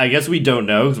 like, I guess we don't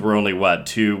know because we're only,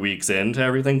 2 weeks into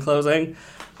everything closing.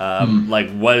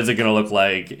 Like, what is it going to look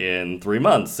like in 3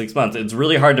 months, 6 months? It's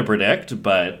really hard to predict,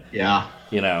 but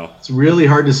it's really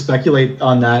hard to speculate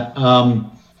on that.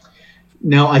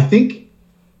 Now, I think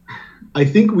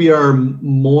we are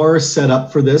more set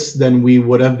up for this than we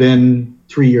would have been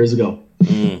 3 years ago.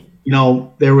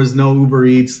 There was no Uber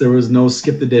Eats, there was no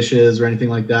skip the dishes or anything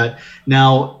like that.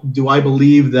 Now, do I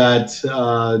believe that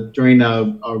during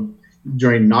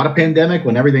not a pandemic,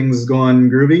 when everything's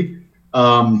going groovy,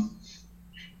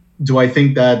 do I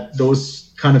think that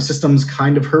those kind of systems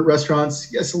kind of hurt restaurants?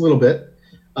 Yes, a little bit.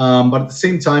 But at the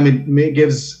same time, it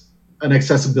gives an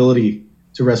accessibility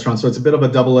to restaurants. So it's a bit of a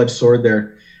double-edged sword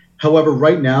there. However,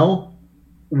 right now,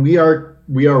 we are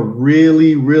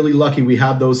really, really lucky we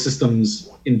have those systems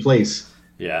in place.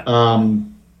 Yeah.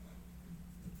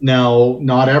 Now,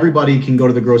 not everybody can go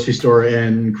to the grocery store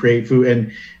and create food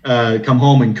and come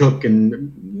home and cook.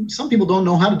 And some people don't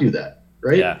know how to do that,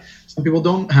 right? Yeah. Some people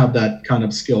don't have that kind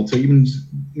of skill to even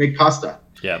make pasta.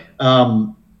 Yeah.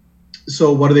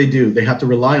 So what do? They have to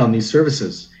rely on these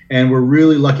services. And we're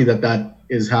really lucky that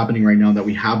is happening right now, that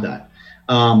we have that.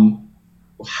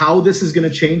 How this is going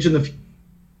to change in the future,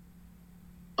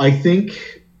 I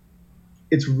think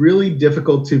it's really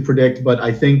difficult to predict, but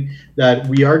I think that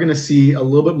we are going to see a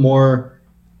little bit more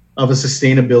of a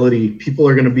sustainability. People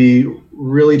are going to be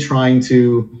really trying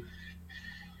to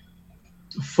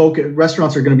focus.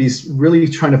 Restaurants are going to be really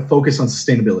trying to focus on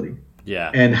sustainability.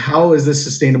 Yeah. And how is this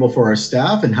sustainable for our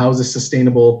staff, and how is this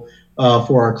sustainable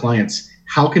for our clients?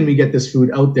 How can we get this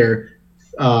food out there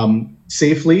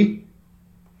safely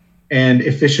and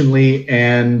efficiently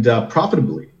and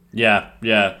profitably. Yeah.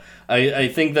 I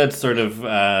think that's sort of,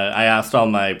 I asked all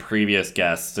my previous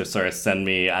guests to sort of send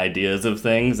me ideas of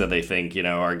things that they think,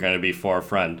 are going to be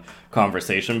forefront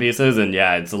conversation pieces. And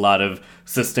yeah, it's a lot of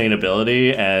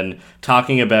sustainability and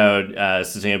talking about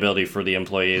sustainability for the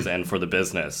employees and for the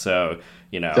business. So,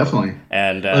 Definitely.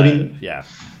 And yeah.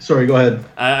 Sorry, go ahead.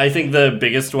 I think the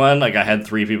biggest one, like I had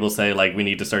 3 people say, like, we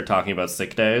need to start talking about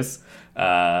sick days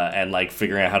and like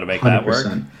figuring out how to make 100%. That work.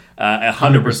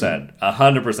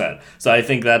 100%. So I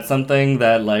think that's something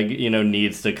that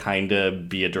needs to kind of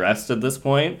be addressed at this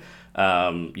point.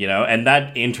 And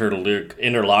that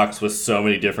interlocks with so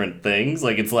many different things.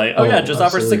 Like it's like, just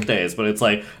offer sick days, but it's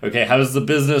like, okay, how does the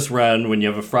business run when you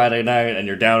have a Friday night and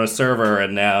you're down a server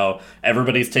and now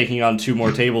everybody's taking on 2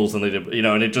 more tables and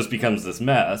and it just becomes this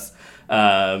mess.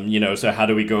 So how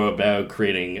do we go about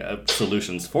creating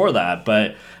solutions for that?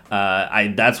 But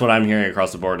that's what I'm hearing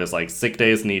across the board is like sick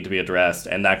days need to be addressed,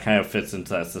 and that kind of fits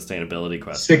into that sustainability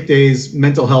question. Sick days,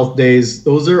 mental health days,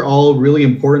 those are all really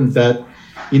important that,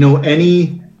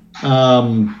 any,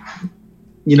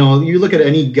 you look at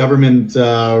any government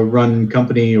run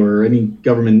company or any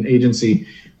government agency,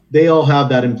 they all have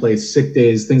that in place, sick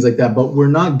days, things like that, but we're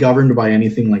not governed by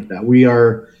anything like that.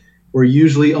 We're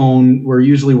usually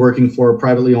working for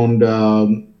privately owned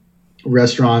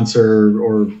restaurants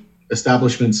or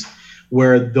establishments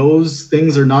where those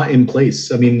things are not in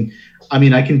place. I mean,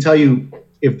 I can tell you,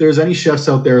 if there's any chefs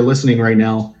out there listening right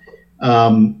now,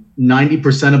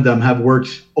 90% of them have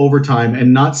worked overtime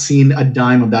and not seen a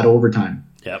dime of that overtime.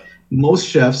 Yep. Most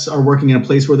chefs are working in a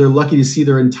place where they're lucky to see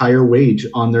their entire wage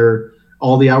on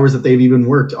all the hours that they've even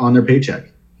worked on their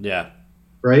paycheck. Yeah.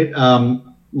 Right.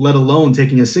 Let alone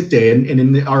taking a sick day. And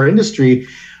in our industry,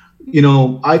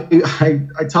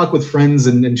 I talk with friends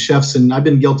and chefs, and I've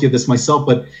been guilty of this myself,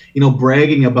 but,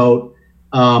 bragging about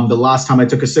the last time I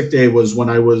took a sick day was when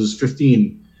I was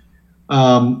 15.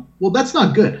 Well, that's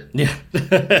not good. Yeah.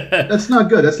 That's not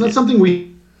good. That's not something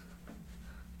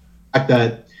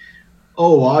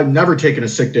I've never taken a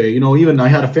sick day. Even I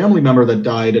had a family member that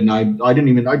died and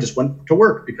I just went to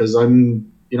work because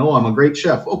I'm a great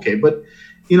chef. Okay. But,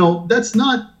 that's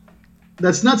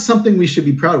not something we should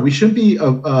be proud of. We shouldn't be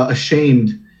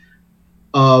ashamed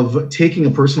of taking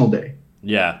a personal day.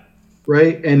 Yeah.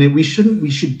 Right. And we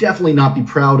should definitely not be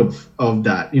proud of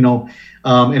that,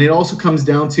 and it also comes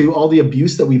down to all the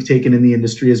abuse that we've taken in the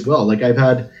industry as well. Like I've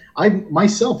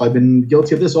been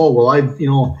guilty of this. Oh, well,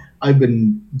 I've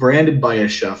been branded by a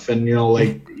chef and,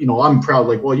 I'm proud.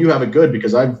 Like, well, you have it good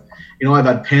because I've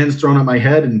had pans thrown at my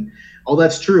head and all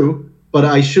that's true. But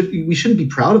we shouldn't be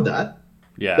proud of that.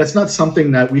 Yeah. That's not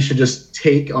something that we should just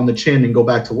take on the chin and go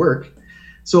back to work.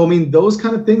 So, those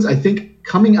kind of things, I think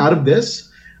coming out of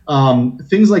this,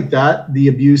 things like that, the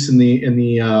abuse and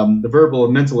the verbal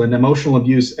and mental and emotional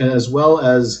abuse, as well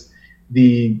as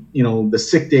the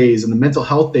sick days and the mental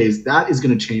health days, that is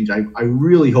going to change. I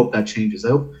really hope that changes. I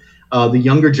hope the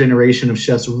younger generation of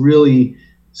chefs really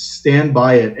stand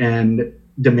by it and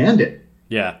demand it.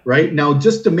 Yeah. Right now,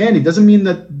 just demanding doesn't mean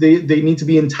that they need to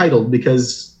be entitled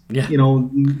because, you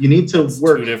need to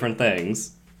work. 2 different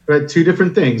things. Right. 2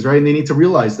 different things. Right. And they need to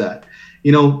realize that,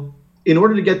 in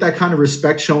order to get that kind of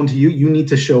respect shown to you, you need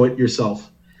to show it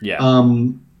yourself. Yeah.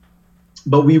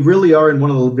 But we really are in one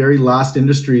of the very last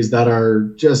industries that are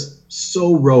just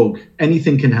so rogue.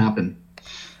 Anything can happen.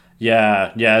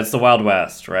 Yeah. It's the Wild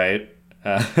West, right?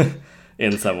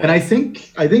 In some ways. And I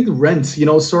think rent, in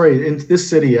this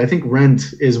city, I think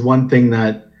rent is one thing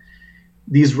that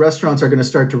these restaurants are going to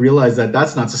start to realize that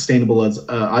that's not sustainable as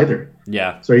either.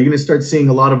 Yeah. So you're going to start seeing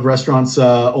a lot of restaurants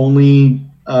only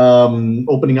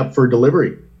opening up for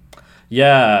delivery.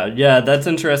 Yeah, that's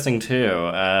interesting too.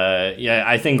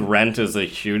 I think rent is a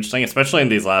huge thing, especially in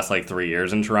these last 3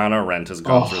 years in Toronto. Rent has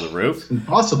gone through the roof. It's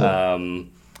impossible.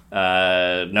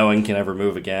 No one can ever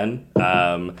move again.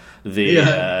 So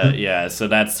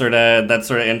that's sort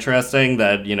of interesting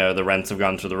that the rents have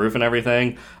gone through the roof and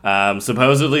everything.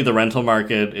 Supposedly the rental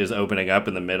market is opening up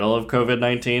in the middle of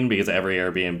COVID-19 because every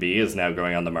Airbnb is now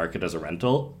going on the market as a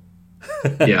rental.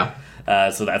 Yeah.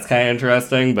 So that's kind of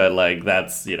interesting, but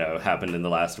that's happened in the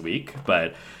last week.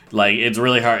 But it's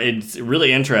really hard. It's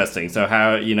really interesting. So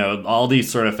how all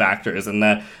these sort of factors and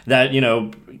that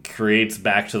creates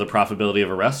back to the profitability of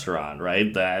a restaurant,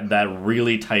 right? That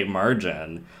really tight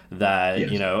margin that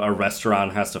yes. A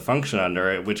restaurant has to function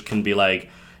under, which can be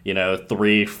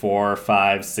 3, 4,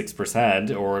 5,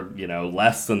 6%, or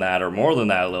less than that or more than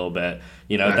that a little bit.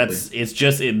 Exactly. It's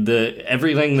just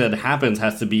everything that happens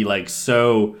has to be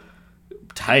so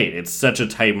tight. It's such a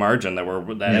tight margin that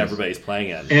everybody's playing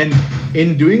in. And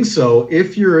in doing so,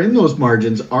 if you're in those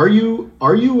margins, are you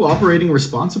operating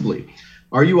responsibly?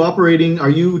 Are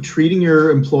you treating your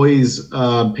employees,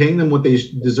 paying them what they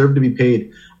deserve to be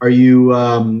paid? Are you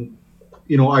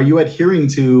are you adhering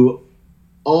to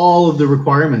all of the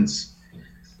requirements?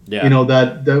 Yeah.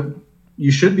 That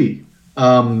you should be.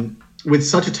 With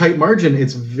such a tight margin,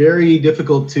 it's very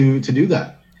difficult to do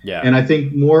that. Yeah. And I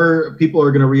think more people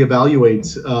are going to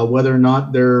reevaluate whether or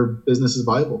not their business is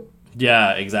viable.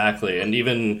 Yeah, exactly. And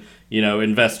even,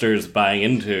 investors buying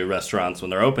into restaurants when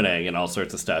they're opening and all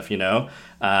sorts of stuff, looking you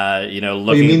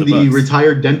mean at the books.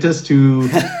 Retired dentist who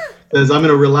says, I'm going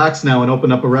to relax now and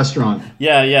open up a restaurant?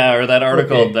 Yeah. Or that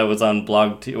article that was on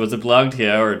was it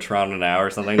BlogTO or Toronto Now or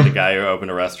something? The guy who opened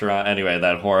a restaurant. Anyway,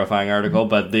 that horrifying article.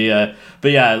 But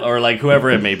or like whoever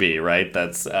it may be, right?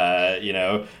 That's,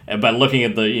 but looking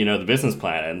at the business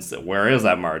plan and where is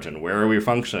that margin? Where are we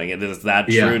functioning? And is that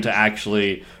true to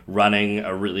actually running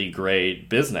a really great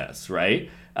business, right?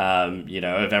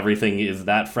 If everything is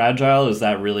that fragile, is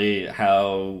that really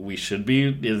how we should be?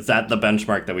 Is that the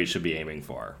benchmark that we should be aiming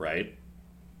for, right?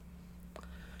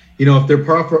 If their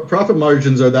profit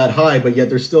margins are that high, but yet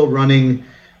they're still running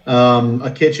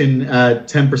a kitchen at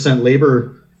 10%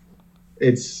 labor,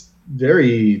 it's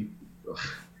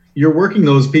you're working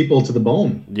those people to the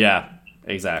bone. Yeah,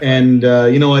 exactly. And,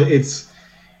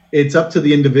 it's up to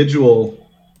the individual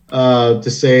to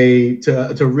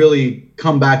really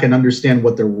come back and understand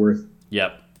what they're worth.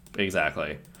 Yep,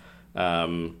 exactly.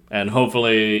 And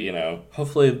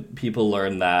hopefully people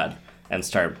learn that and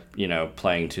start,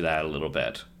 playing to that a little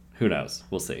bit. Who knows?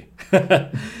 We'll see.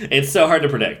 It's so hard to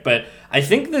predict, but I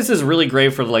think this is really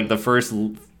great for like the first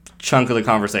chunk of the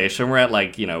conversation. We're at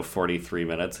 43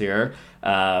 minutes here.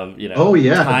 Oh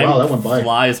yeah, wow, that went by.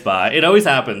 Flies by. It always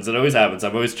happens. I'm always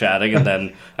chatting, and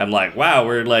then I'm like, wow,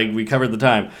 we covered the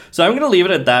time. So I'm gonna leave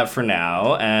it at that for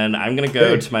now, and I'm gonna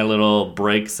go to my little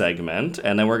break segment,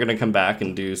 and then we're gonna come back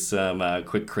and do some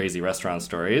quick crazy restaurant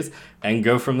stories and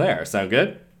go from there. Sound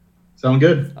good? Sound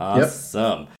good.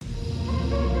 Awesome. Yep.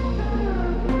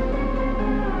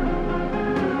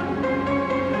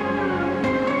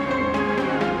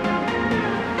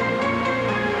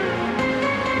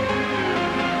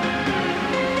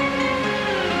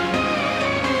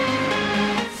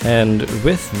 And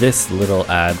with this little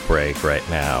ad break right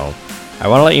now, I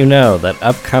want to let you know that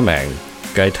upcoming,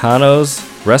 Gaetano's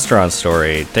restaurant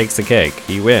story takes the cake.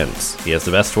 He wins. He has the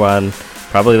best one,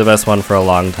 probably the best one for a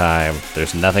long time.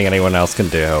 There's nothing anyone else can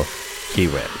do. He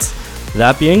wins.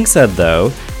 That being said,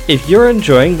 though, if you're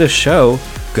enjoying the show,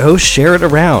 go share it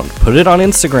around. Put it on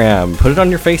Instagram. Put it on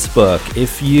your Facebook.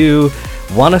 If you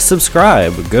want to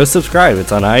subscribe, go subscribe.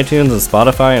 It's on iTunes and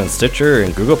Spotify and Stitcher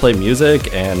and Google Play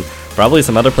Music and probably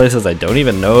some other places I don't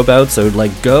even know about, so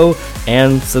go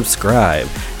and subscribe.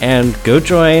 And go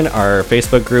join our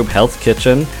Facebook group, Health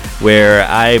Kitchen, where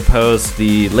I post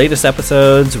the latest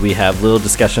episodes. We have little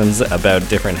discussions about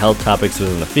different health topics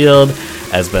within the field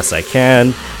as best I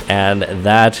can, and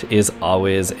that is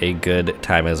always a good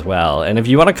time as well. And if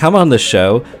you want to come on the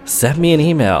show, send me an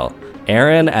email,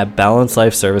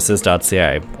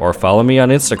 aaron@balancedlifeservices.ca, or follow me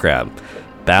on Instagram,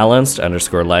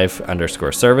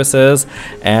 balanced_life_services,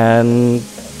 and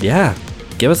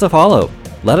give us a follow.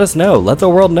 Let us know. Let the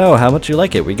world know how much you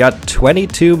like it. We got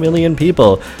 22 million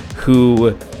people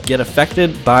who get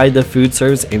affected by the food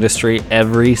service industry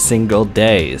every single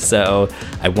day. So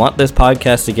I want this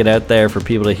podcast to get out there for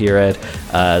people to hear it.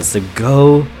 So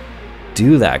go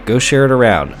do that. Go share it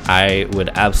around. I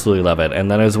would absolutely love it.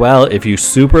 And then as well, if you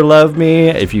super love me,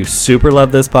 if you super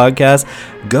love this podcast,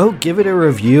 go give it a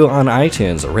review on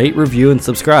iTunes. Rate, review, and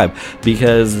subscribe,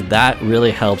 because that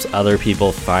really helps other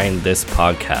people find this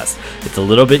podcast. It's a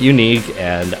little bit unique,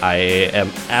 and I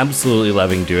am absolutely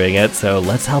loving doing it. So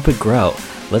let's help it grow.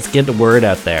 Let's get the word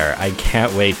out there. I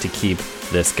can't wait to keep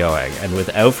this going. And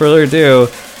without further ado,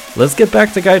 let's get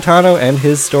back to Gaetano and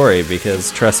his story, because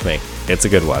trust me, it's a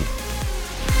good one.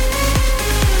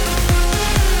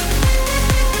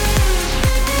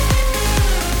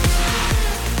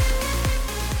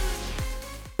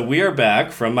 We are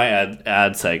back from my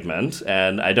ad segment,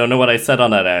 and I don't know what I said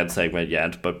on that ad segment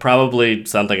yet, but probably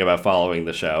something about following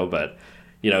the show, but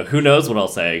who knows what I'll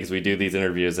say, because we do these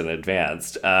interviews in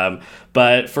advance.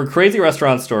 But for Crazy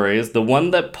Restaurant Stories, the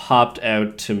one that popped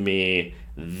out to me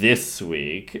this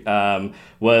week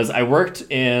was I worked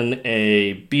in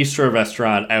a bistro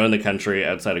restaurant out in the country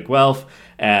outside of Guelph,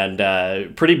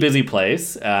 and pretty busy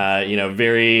place,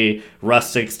 very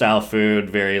rustic style food,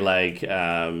 very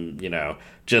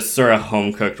just sort of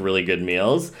home cooked, really good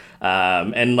meals.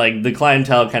 And like the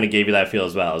clientele kind of gave you that feel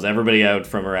as well. It was everybody out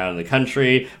from around the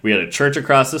country. We had a church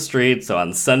across the street, so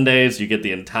on Sundays you get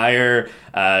the entire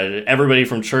everybody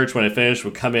from church when it finished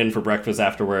would come in for breakfast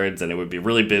afterwards, and it would be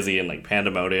really busy and like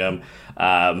pandemonium.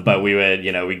 But we would,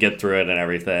 we get through it and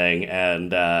everything,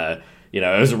 and it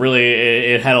was really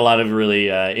it had a lot of really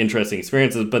interesting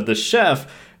experiences. But the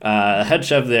chef, head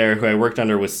chef there, who I worked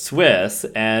under, was Swiss,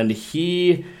 and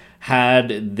he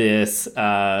had this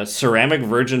ceramic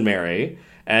Virgin Mary,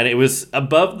 and it was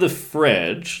above the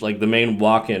fridge, like the main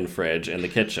walk-in fridge in the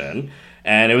kitchen.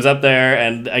 And it was up there,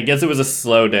 and I guess it was a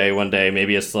slow day one day,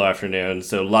 maybe a slow afternoon,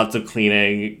 so lots of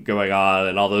cleaning going on,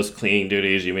 and all those cleaning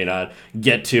duties you may not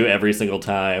get to every single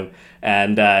time.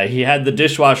 And he had the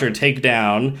dishwasher take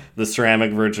down the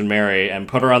ceramic Virgin Mary and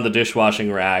put her on the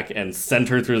dishwashing rack and sent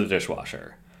her through the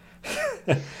dishwasher.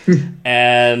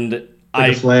 And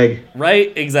like a flag.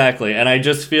 Right, exactly. And I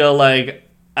just feel like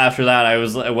after that,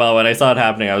 when I saw it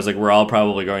happening, I was like, we're all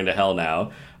probably going to hell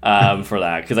now for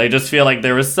that. Because I just feel like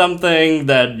there was something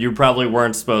that you probably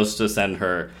weren't supposed to send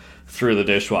her through the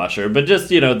dishwasher. But just,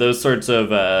 those sorts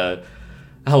of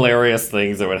hilarious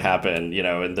things that would happen,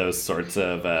 in those sorts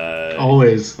of...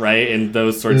 always. Right, in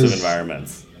those sorts of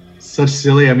environments. Such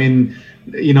silly, I mean,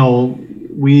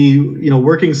 we,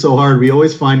 working so hard, we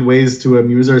always find ways to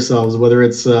amuse ourselves, whether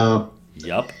it's...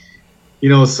 Yep.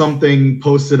 Something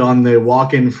posted on the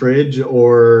walk-in fridge,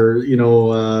 or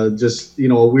just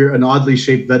we're an oddly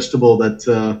shaped vegetable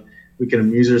that we can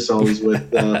amuse ourselves with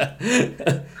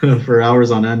for hours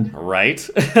on end. Right.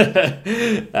 Do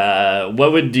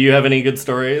you have any good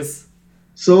stories?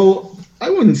 So I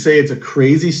wouldn't say it's a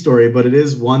crazy story, but it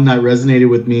is one that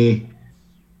resonated with me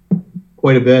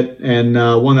quite a bit, and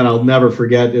one that I'll never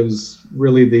forget. It was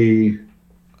really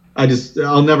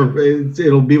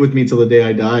it'll be with me till the day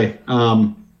I die.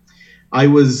 I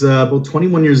was about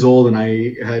 21 years old, and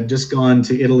I had just gone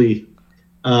to Italy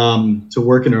to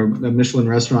work in a Michelin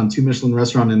restaurant, 2 Michelin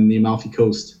restaurant in the Amalfi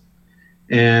Coast.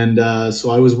 And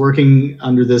so I was working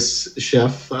under this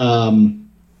chef, 2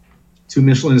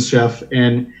 Michelin chef,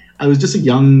 and I was just a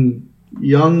young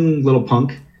little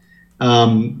punk.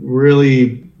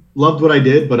 Really loved what I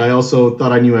did, but I also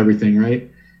thought I knew everything,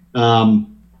 right?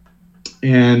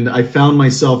 And I found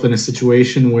myself in a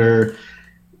situation where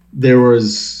there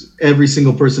was every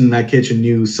single person in that kitchen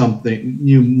knew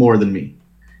more than me.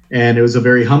 And it was a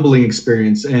very humbling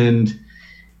experience. And,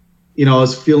 I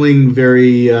was feeling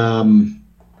very out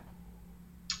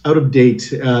of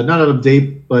date, not out of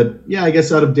date, but yeah, I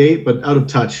guess out of date, but out of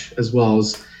touch as well. I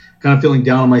was kind of feeling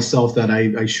down on myself that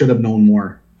I should have known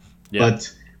more. Yeah.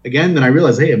 But again, then I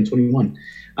realized, hey, I'm 21.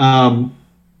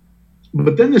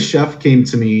 But then the chef came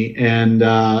to me and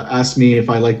asked me if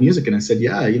I like music, and I said,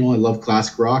 yeah, I love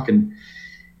classic rock, and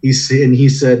he said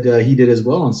he did as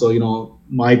well. And so,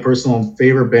 my personal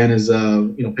favorite band is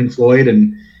Pink Floyd,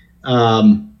 and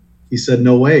he said,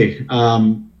 no way.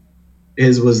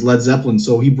 His was Led Zeppelin.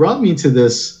 So he brought me to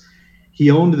this.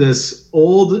 He owned this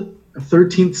old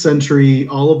 13th century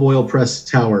olive oil press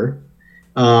tower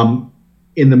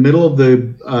in the middle of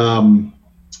the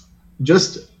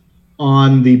just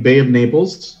on the Bay of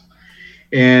Naples,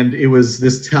 and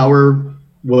this tower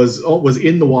was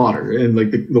in the water, and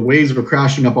like the waves were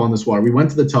crashing up on this water. We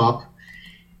went to the top,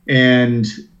 and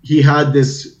he had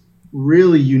this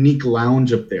really unique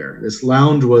lounge up there. This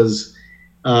lounge was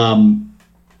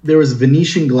there was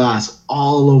Venetian glass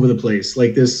all over the place,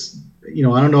 like this. I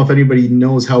don't know if anybody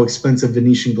knows how expensive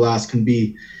Venetian glass can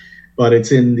be, but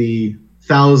it's in the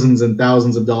thousands and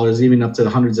thousands of dollars, even up to the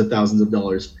hundreds of thousands of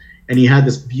dollars. And he had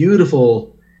this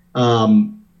beautiful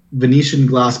Venetian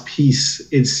glass piece.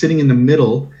 It's sitting in the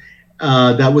middle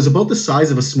that was about the size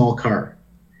of a small car.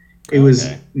 It was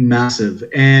massive.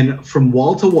 And from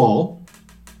wall to wall,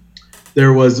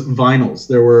 there was vinyls.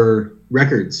 There were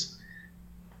records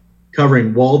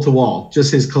covering wall to wall,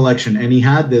 just his collection. And he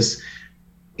had this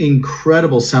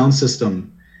incredible sound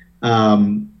system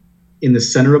in the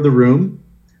center of the room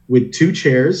with 2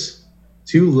 chairs,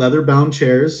 2 leather-bound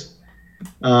chairs,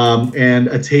 and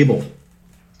a table.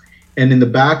 And in the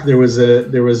back there was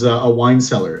a wine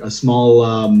cellar, a small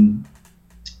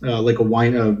like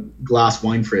a glass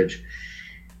wine fridge.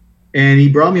 And he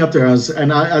brought me up there. As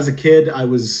a kid, I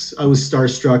was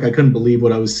starstruck. I couldn't believe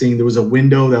what I was seeing. There was a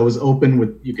window that was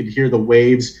open you could hear the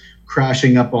waves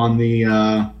crashing up on the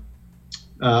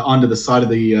onto the side of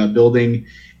the building.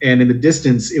 And in the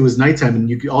distance, it was nighttime,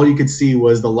 and all you could see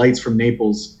was the lights from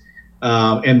Naples.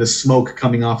 And the smoke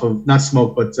coming off of, not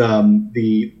smoke, but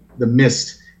the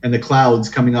mist and the clouds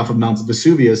coming off of Mount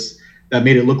Vesuvius that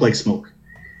made it look like smoke.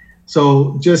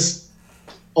 So just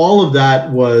all of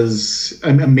that was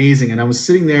amazing. And I was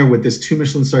sitting there with this 2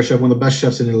 Michelin star chef, one of the best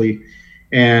chefs in Italy,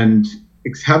 and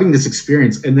having this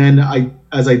experience. And then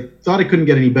as I thought it couldn't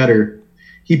get any better,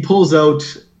 he pulls out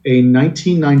a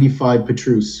 1995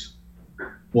 Petrus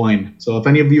wine. So if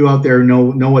any of you out there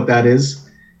know what that is,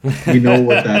 you know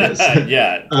what that is.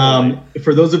 Yeah. Totally.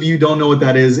 For those of you who don't know what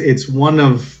that is, it's one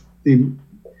of the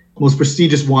most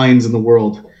prestigious wines in the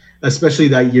world, especially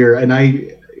that year. And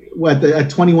at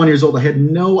 21 years old, I had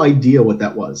no idea what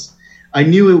that was. I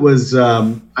knew it was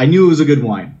a good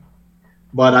wine,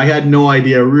 but I had no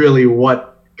idea really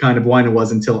what kind of wine it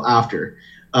was until after.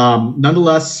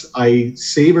 Nonetheless, I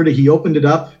savored it. He opened it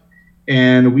up,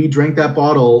 and we drank that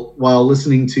bottle while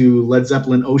listening to Led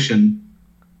Zeppelin Ocean.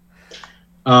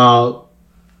 I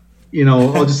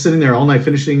was just sitting there all night,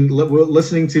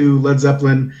 listening to Led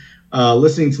Zeppelin,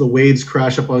 listening to the waves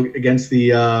crash up against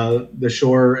the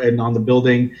shore and on the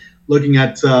building, looking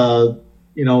at the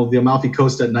Amalfi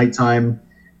Coast at nighttime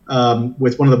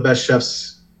with one of the best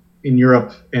chefs in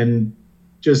Europe, and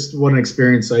just what an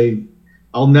experience. I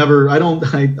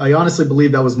honestly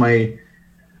believe that was my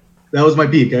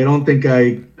peak. I don't think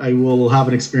I will have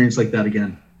an experience like that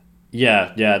again.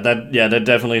 Yeah, that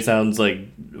definitely sounds like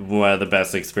one of the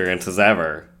best experiences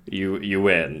ever. You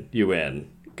win.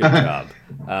 Good job.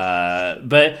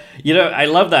 But I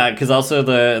love that, because also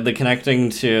the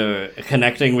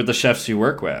connecting with the chefs you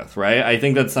work with, right? I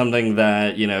think that's something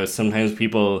that sometimes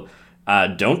people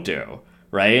don't do,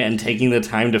 right? And taking the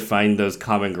time to find those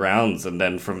common grounds, and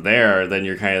then from there, then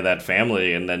you're kind of that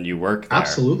family, and then you work there.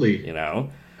 Absolutely.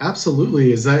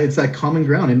 Absolutely. It's that common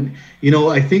ground. And,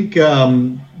 I think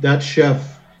that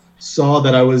chef saw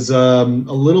that I was a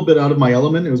little bit out of my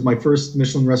element. It was my first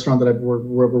Michelin restaurant that I've ever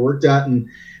worked at, and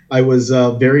I was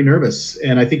very nervous.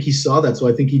 And I think he saw that. So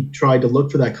I think he tried to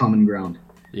look for that common ground.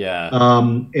 Yeah.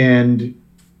 And,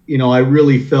 I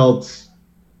really felt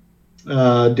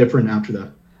different after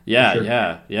that. Yeah, sure.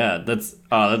 yeah.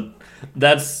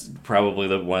 That's probably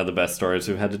one of the best stories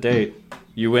we've had to date.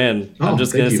 You win. I'm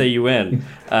just going to say you win.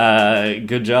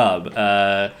 Good job.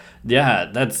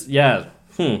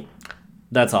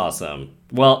 That's awesome.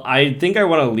 Well, I think I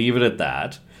want to leave it at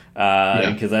that,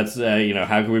 because that's,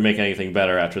 how can we make anything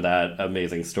better after that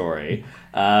amazing story?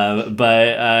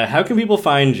 But how can people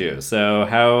find you? So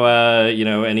how, you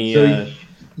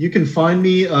can find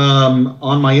me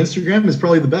on my Instagram is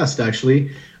probably the best,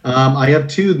 actually. I have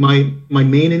two. My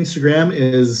main Instagram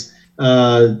is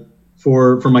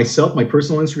for myself. My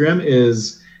personal Instagram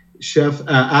is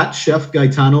at Chef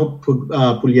Gaetano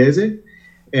Pugliese,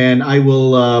 and I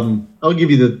will I'll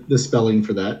give you the spelling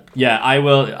for that. Yeah, I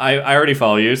will. I already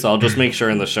follow you, so I'll just make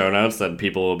sure in the show notes that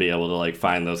people will be able to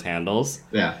find those handles.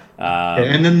 Yeah.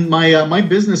 And then my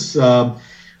business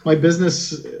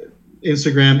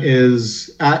Instagram is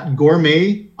at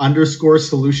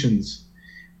gourmet_solutions.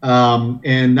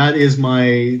 And that is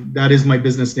my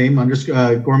business name,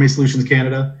 Gourmet Solutions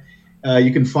Canada.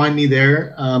 You can find me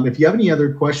there. If you have any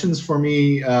other questions for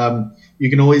me, you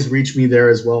can always reach me there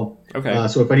as well. Okay.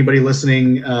 So if anybody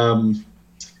listening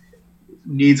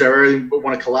needs or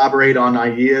want to collaborate on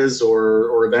ideas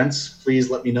or events, please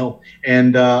let me know.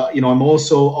 And I'm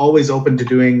also always open to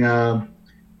doing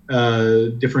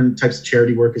different types of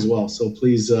charity work as well. So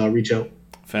please reach out.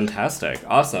 Fantastic.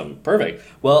 Awesome. Perfect.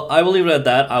 Well, I will leave it at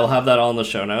that. I'll have that all in the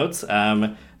show notes.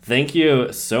 Thank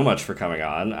you so much for coming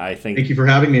on. Thank you for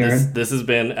having me, Aaron. This has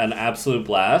been an absolute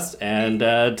blast. And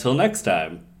till next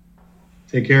time.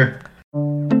 Take care.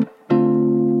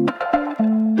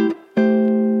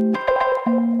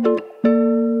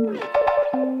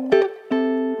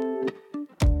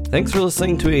 Thanks for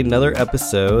listening to another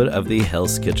episode of the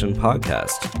Hell's Kitchen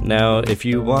podcast. Now, if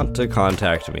you want to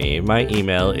contact me, my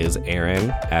email is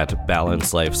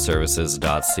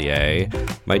aaron@balancelifeservices.ca.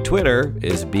 My Twitter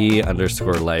is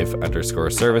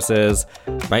b_life_services.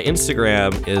 My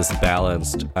Instagram is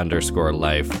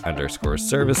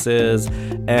balanced_life_services.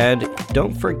 And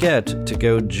don't forget to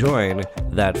go join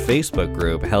that Facebook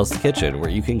group, Hell's Kitchen, where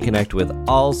you can connect with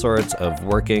all sorts of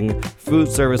working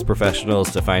food service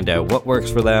professionals to find out what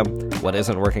works for them, what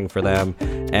isn't working for them,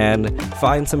 and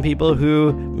find some people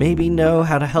who maybe know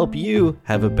how to help you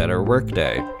have a better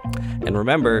workday. And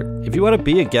remember, if you want to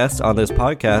be a guest on this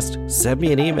podcast, send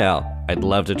me an email. I'd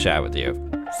love to chat with you.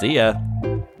 See ya.